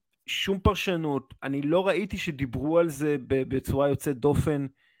 אין שום פרשנות, אני לא ראיתי שדיברו על זה בצורה יוצאת דופן,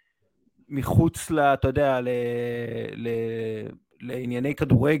 מחוץ אתה יודע, לענייני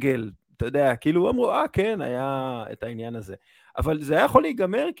כדורגל, אתה יודע, כאילו אמרו, כן, היה את העניין הזה. אבל זה היה יכול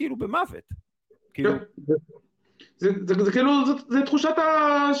להיגמר כאילו במוות. כאילו... זה כאילו, זה תחושת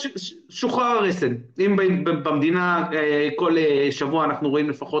שוחרר הרסן. אם במדינה כל שבוע אנחנו רואים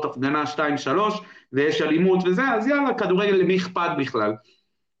לפחות הפגנה 2-3, ויש אלימות וזה, אז יאללה, כדורגל למי אכפת בכלל.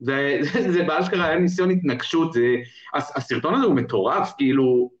 וזה באשכרה היה ניסיון התנגשות, הסרטון הזה הוא מטורף,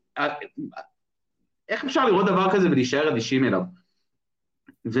 כאילו, איך אפשר לראות דבר כזה ולהישאר אדישים אליו?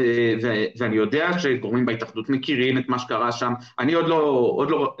 ואני יודע שגורמים בהתאחדות מכירים את מה שקרה שם, אני עוד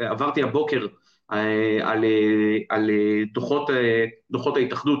לא עברתי הבוקר על דוחות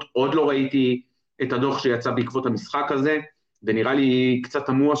ההתאחדות, עוד לא ראיתי את הדוח שיצא בעקבות המשחק הזה, ונראה לי קצת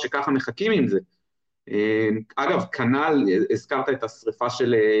תמוה שככה מחכים עם זה. אגב, כנ"ל, הזכרת את השריפה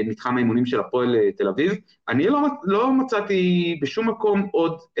של מתחם האימונים של הפועל תל אביב, אני לא מצאתי בשום מקום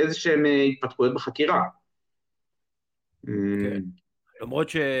עוד איזשהם התפתחויות בחקירה. כן.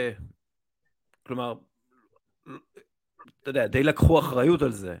 למרות כלומר, אתה יודע, די לקחו אחריות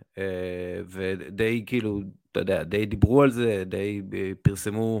על זה, ודי כאילו, אתה יודע, די דיברו על זה, די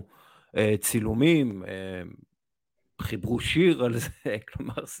פרסמו צילומים, חיברו שיר על זה,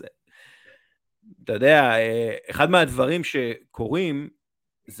 כלומר זה, אתה יודע, אחד מהדברים שקורים,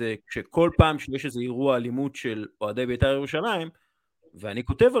 זה שכל פעם שיש איזה אירוע אלימות של אוהדי ביתר ירושלים, ואני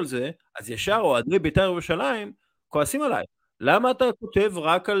כותב על זה, אז ישר אוהדי ביתר ירושלים כועסים עליי. למה אתה כותב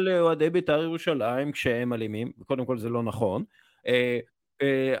רק על אוהדי ביתר ירושלים כשהם אלימים? קודם כל זה לא נכון.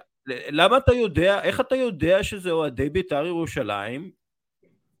 למה אתה יודע, איך אתה יודע שזה אוהדי ביתר ירושלים?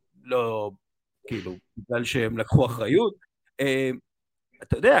 לא, כאילו, בגלל שהם לקחו אחריות.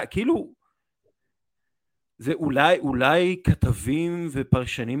 אתה יודע, כאילו, זה אולי כתבים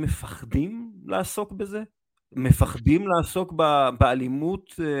ופרשנים מפחדים לעסוק בזה? מפחדים לעסוק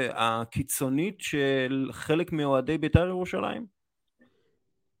באלימות הקיצונית של חלק מאוהדי ביתר ירושלים?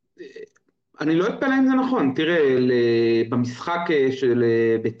 אני לא אתפלא אם זה נכון, תראה, במשחק של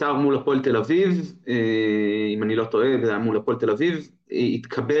ביתר מול הפועל תל אביב, אם אני לא טועה, זה היה מול הפועל תל אביב,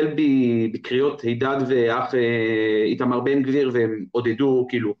 התקבל בקריאות הידד ואח איתמר בן גביר, והם עודדו,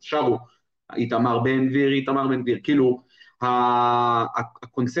 כאילו, שרו, איתמר בן גביר, כאילו,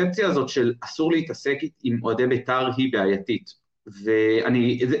 הקונספציה הזאת של אסור להתעסק עם אוהדי ביתר היא בעייתית,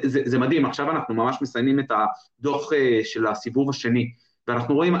 זה מדהים, עכשיו אנחנו ממש מסיימים את הדוח של הסיבוב השני,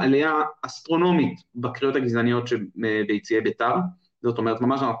 ואנחנו רואים עלייה אסטרונומית בקריאות הגזעניות שביציעי ביתר, זאת אומרת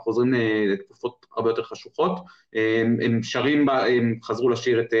ממש אנחנו חוזרים לתקופות הרבה יותר חשוכות, הם שרים, הם חזרו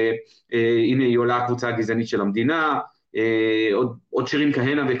לשיר את הנה היא עולה הקבוצה הגזענית של המדינה, עוד שירים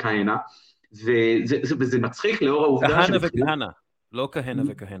כהנה וכהנה, וזה מצחיק לאור העובדה כהנה וכהנה, לא כהנה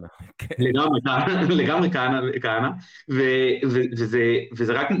וכהנה. לגמרי כהנה וכהנה,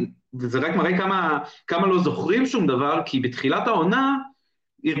 וזה רק מראה כמה לא זוכרים שום דבר, כי בתחילת העונה,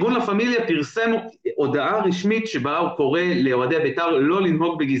 ארגון לה פמיליה פרסם הודעה רשמית שבה הוא קורא לאוהדי ביתר לא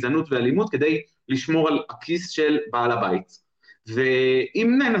לנהוג בגזענות ואלימות כדי לשמור על הכיס של בעל הבית.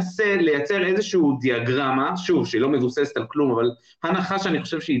 ואם ננסה לייצר איזשהו דיאגרמה, שוב, שהיא לא מבוססת על כלום, אבל הנחה שאני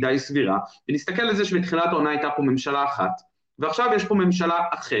חושב שהיא די סבירה, ונסתכל על זה שבתחילת העונה הייתה פה ממשלה אחת, ועכשיו יש פה ממשלה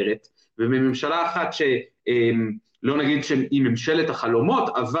אחרת, ובממשלה אחת שלא נגיד שהיא ממשלת החלומות,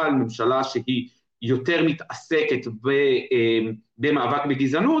 אבל ממשלה שהיא יותר מתעסקת במאבק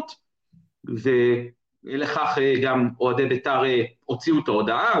בגזענות, ולכך גם אוהדי ביתר הוציאו את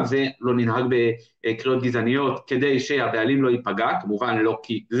ההודעה, ולא ננהג בקריאות גזעניות, כדי שהבעלים לא ייפגע, כמובן לא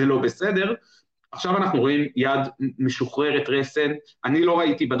כי זה לא בסדר. עכשיו אנחנו רואים יד משוחררת רסן, אני לא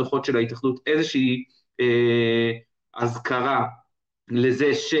ראיתי בדוחות של ההתאחדות איזושהי הזכרה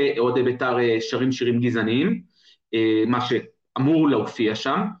לזה שאוהדי ביתר שרים שירים גזעניים, מה שאמור להופיע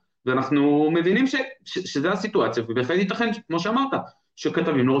שם, ואנחנו מבינים שזה הסיטואציה, ובהחלט ייתכן, כמו שאמרת,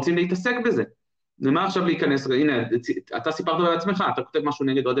 שכתבים לא רוצים להתעסק בזה. ומה עכשיו להיכנס, הנה, אתה סיפרת בעצמך, אתה כותב משהו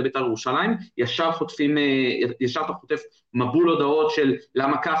נגד אוהדי בית"ר ירושלים, ישר אתה חוטף מבול הודעות של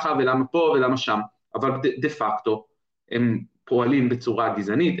למה ככה ולמה פה ולמה שם, אבל דה פקטו, הם פועלים בצורה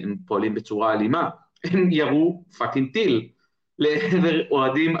גזענית, הם פועלים בצורה אלימה, הם ירו פאקינג טיל לעבר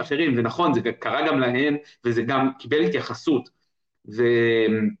אוהדים אחרים, ונכון, זה קרה גם להם, וזה גם קיבל התייחסות,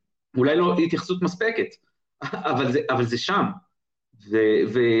 ואולי לא התייחסות מספקת, אבל זה שם,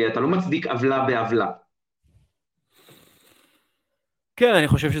 ואתה לא מצדיק עוולה בעוולה. כן, אני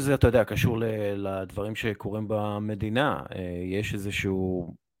חושב שזה, אתה יודע, קשור לדברים שקורים במדינה. יש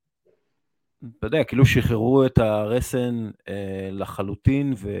איזשהו, אתה יודע, כאילו שחררו את הרסן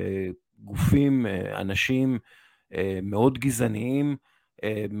לחלוטין, וגופים, אנשים מאוד גזעניים,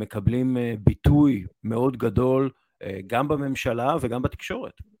 מקבלים ביטוי מאוד גדול, גם בממשלה וגם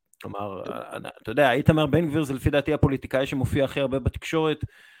בתקשורת. כלומר, אתה יודע, איתמר בן גביר זה לפי דעתי הפוליטיקאי שמופיע הכי הרבה בתקשורת,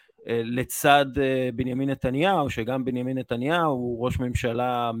 לצד בנימין נתניהו, שגם בנימין נתניהו הוא ראש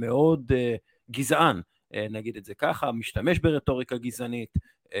ממשלה מאוד גזען, נגיד את זה ככה, משתמש ברטוריקה גזענית,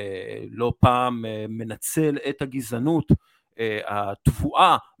 לא פעם מנצל את הגזענות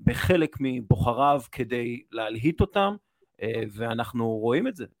התבואה בחלק מבוחריו כדי להלהיט אותם, ואנחנו רואים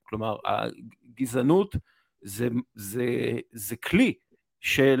את זה. כלומר, הגזענות זה כלי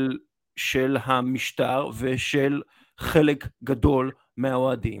של המשטר ושל חלק גדול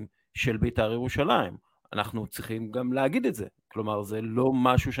מהאוהדים של בית"ר ירושלים. אנחנו צריכים גם להגיד את זה. כלומר, זה לא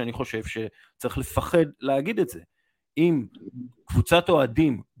משהו שאני חושב שצריך לפחד להגיד את זה. אם קבוצת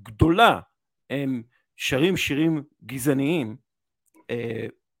אוהדים גדולה הם שרים שירים גזעניים,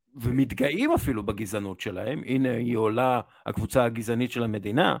 ומתגאים אפילו בגזענות שלהם, הנה היא עולה הקבוצה הגזענית של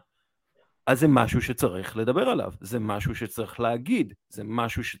המדינה, אז זה משהו שצריך לדבר עליו, זה משהו שצריך להגיד, זה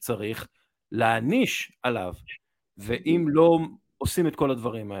משהו שצריך להעניש עליו, ואם לא עושים את כל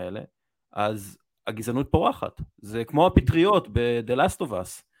הדברים האלה, אז הגזענות פורחת, זה כמו הפטריות ב-The Last of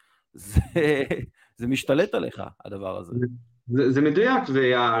Us, זה משתלט עליך, הדבר הזה. זה מדויק,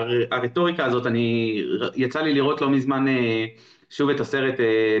 והרטוריקה הזאת, יצא לי לראות לא מזמן שוב את הסרט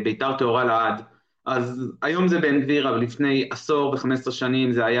בית"ר טהורה לעד, אז היום זה בן גביר, אבל לפני עשור ו15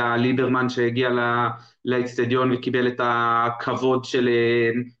 שנים זה היה ליברמן שהגיע לאצטדיון וקיבל את הכבוד של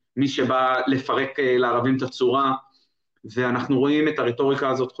מי שבא לפרק לערבים את הצורה, ואנחנו רואים את הרטוריקה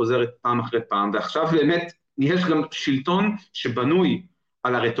הזאת חוזרת פעם אחרי פעם, ועכשיו באמת יש גם שלטון שבנוי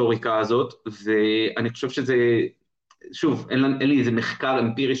על הרטוריקה הזאת, ואני חושב שזה, שוב, אין לי איזה מחקר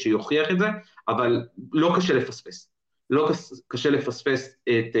אמפירי שיוכיח את זה, אבל לא קשה לפספס. לא קשה לפספס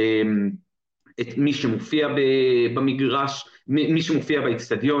את מי שמופיע במגרש, מי שמופיע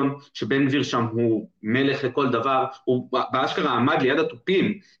באצטדיון, שבן גביר שם הוא מלך לכל דבר, הוא באשכרה עמד ליד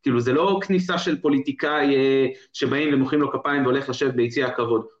הטופים, כאילו זה לא כניסה של פוליטיקאי שבאים ומוחאים לו כפיים והולך לשבת ביציע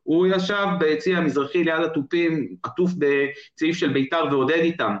הכבוד, הוא ישב ביציע המזרחי ליד הטופים, עטוף בצעיף של ביתר ועודד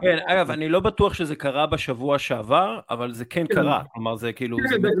איתם. כן, אגב, אני לא בטוח שזה קרה בשבוע שעבר, אבל זה כן קרה, כלומר זה כאילו,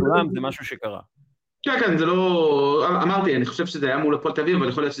 זה מצולם, זה משהו שקרה. כן, זה לא, אמרתי, אני חושב שזה היה מול הפועל תל אביב, אבל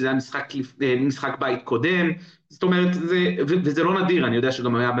יכול להיות שזה היה משחק בית קודם, זאת אומרת, וזה לא נדיר, אני יודע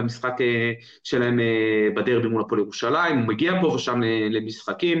שגם היה במשחק שלהם בדרבי מול הפועל ירושלים, הוא מגיע פה ושם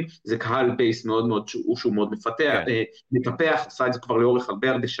למשחקים, זה קהל בייס מאוד מאוד, שהוא מאוד מטפח, עשה את זה כבר לאורך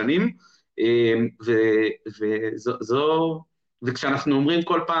הרבה שנים, וכשאנחנו אומרים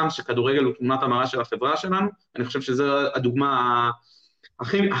כל פעם שכדורגל הוא תמונת המראה של החברה שלנו, אני חושב שזו הדוגמה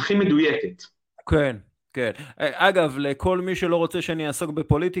הכי מדויקת. כן, כן. אגב, לכל מי שלא רוצה שאני אעסוק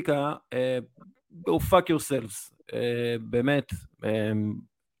בפוליטיקה, go fuck yourselves. באמת,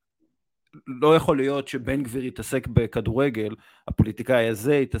 לא יכול להיות שבן גביר יתעסק בכדורגל, הפוליטיקאי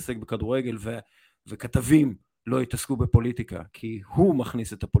הזה יתעסק בכדורגל, וכתבים לא יתעסקו בפוליטיקה, כי הוא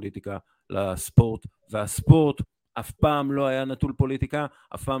מכניס את הפוליטיקה לספורט, והספורט אף פעם לא היה נטול פוליטיקה,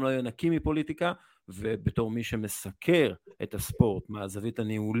 אף פעם לא היה נקי מפוליטיקה, ובתור מי שמסקר את הספורט מהזווית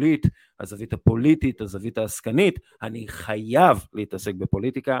הניהולית, הזווית הפוליטית, הזווית העסקנית, אני חייב להתעסק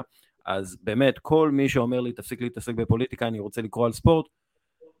בפוליטיקה. אז באמת כל מי שאומר לי תפסיק בפוליטיקה, אני רוצה לקרוא על ספורט,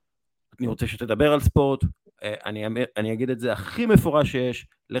 אני רוצה שתדבר על ספורט, אני אגיד את זה הכי מפורש שיש,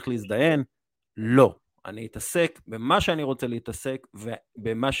 לך להזדיין, לא. אני אתעסק במה שאני רוצה להתעסק,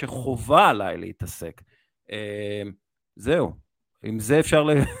 ובמה שחובה עליי להתעסק. זהו, עם זה אפשר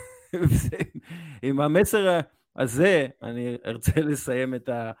עם המסר הזה אני ארצה לסיים את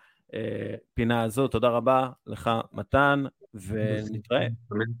הפינה הזאת. תודה רבה לך מתן, ונתראה.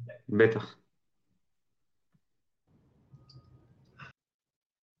 בטח.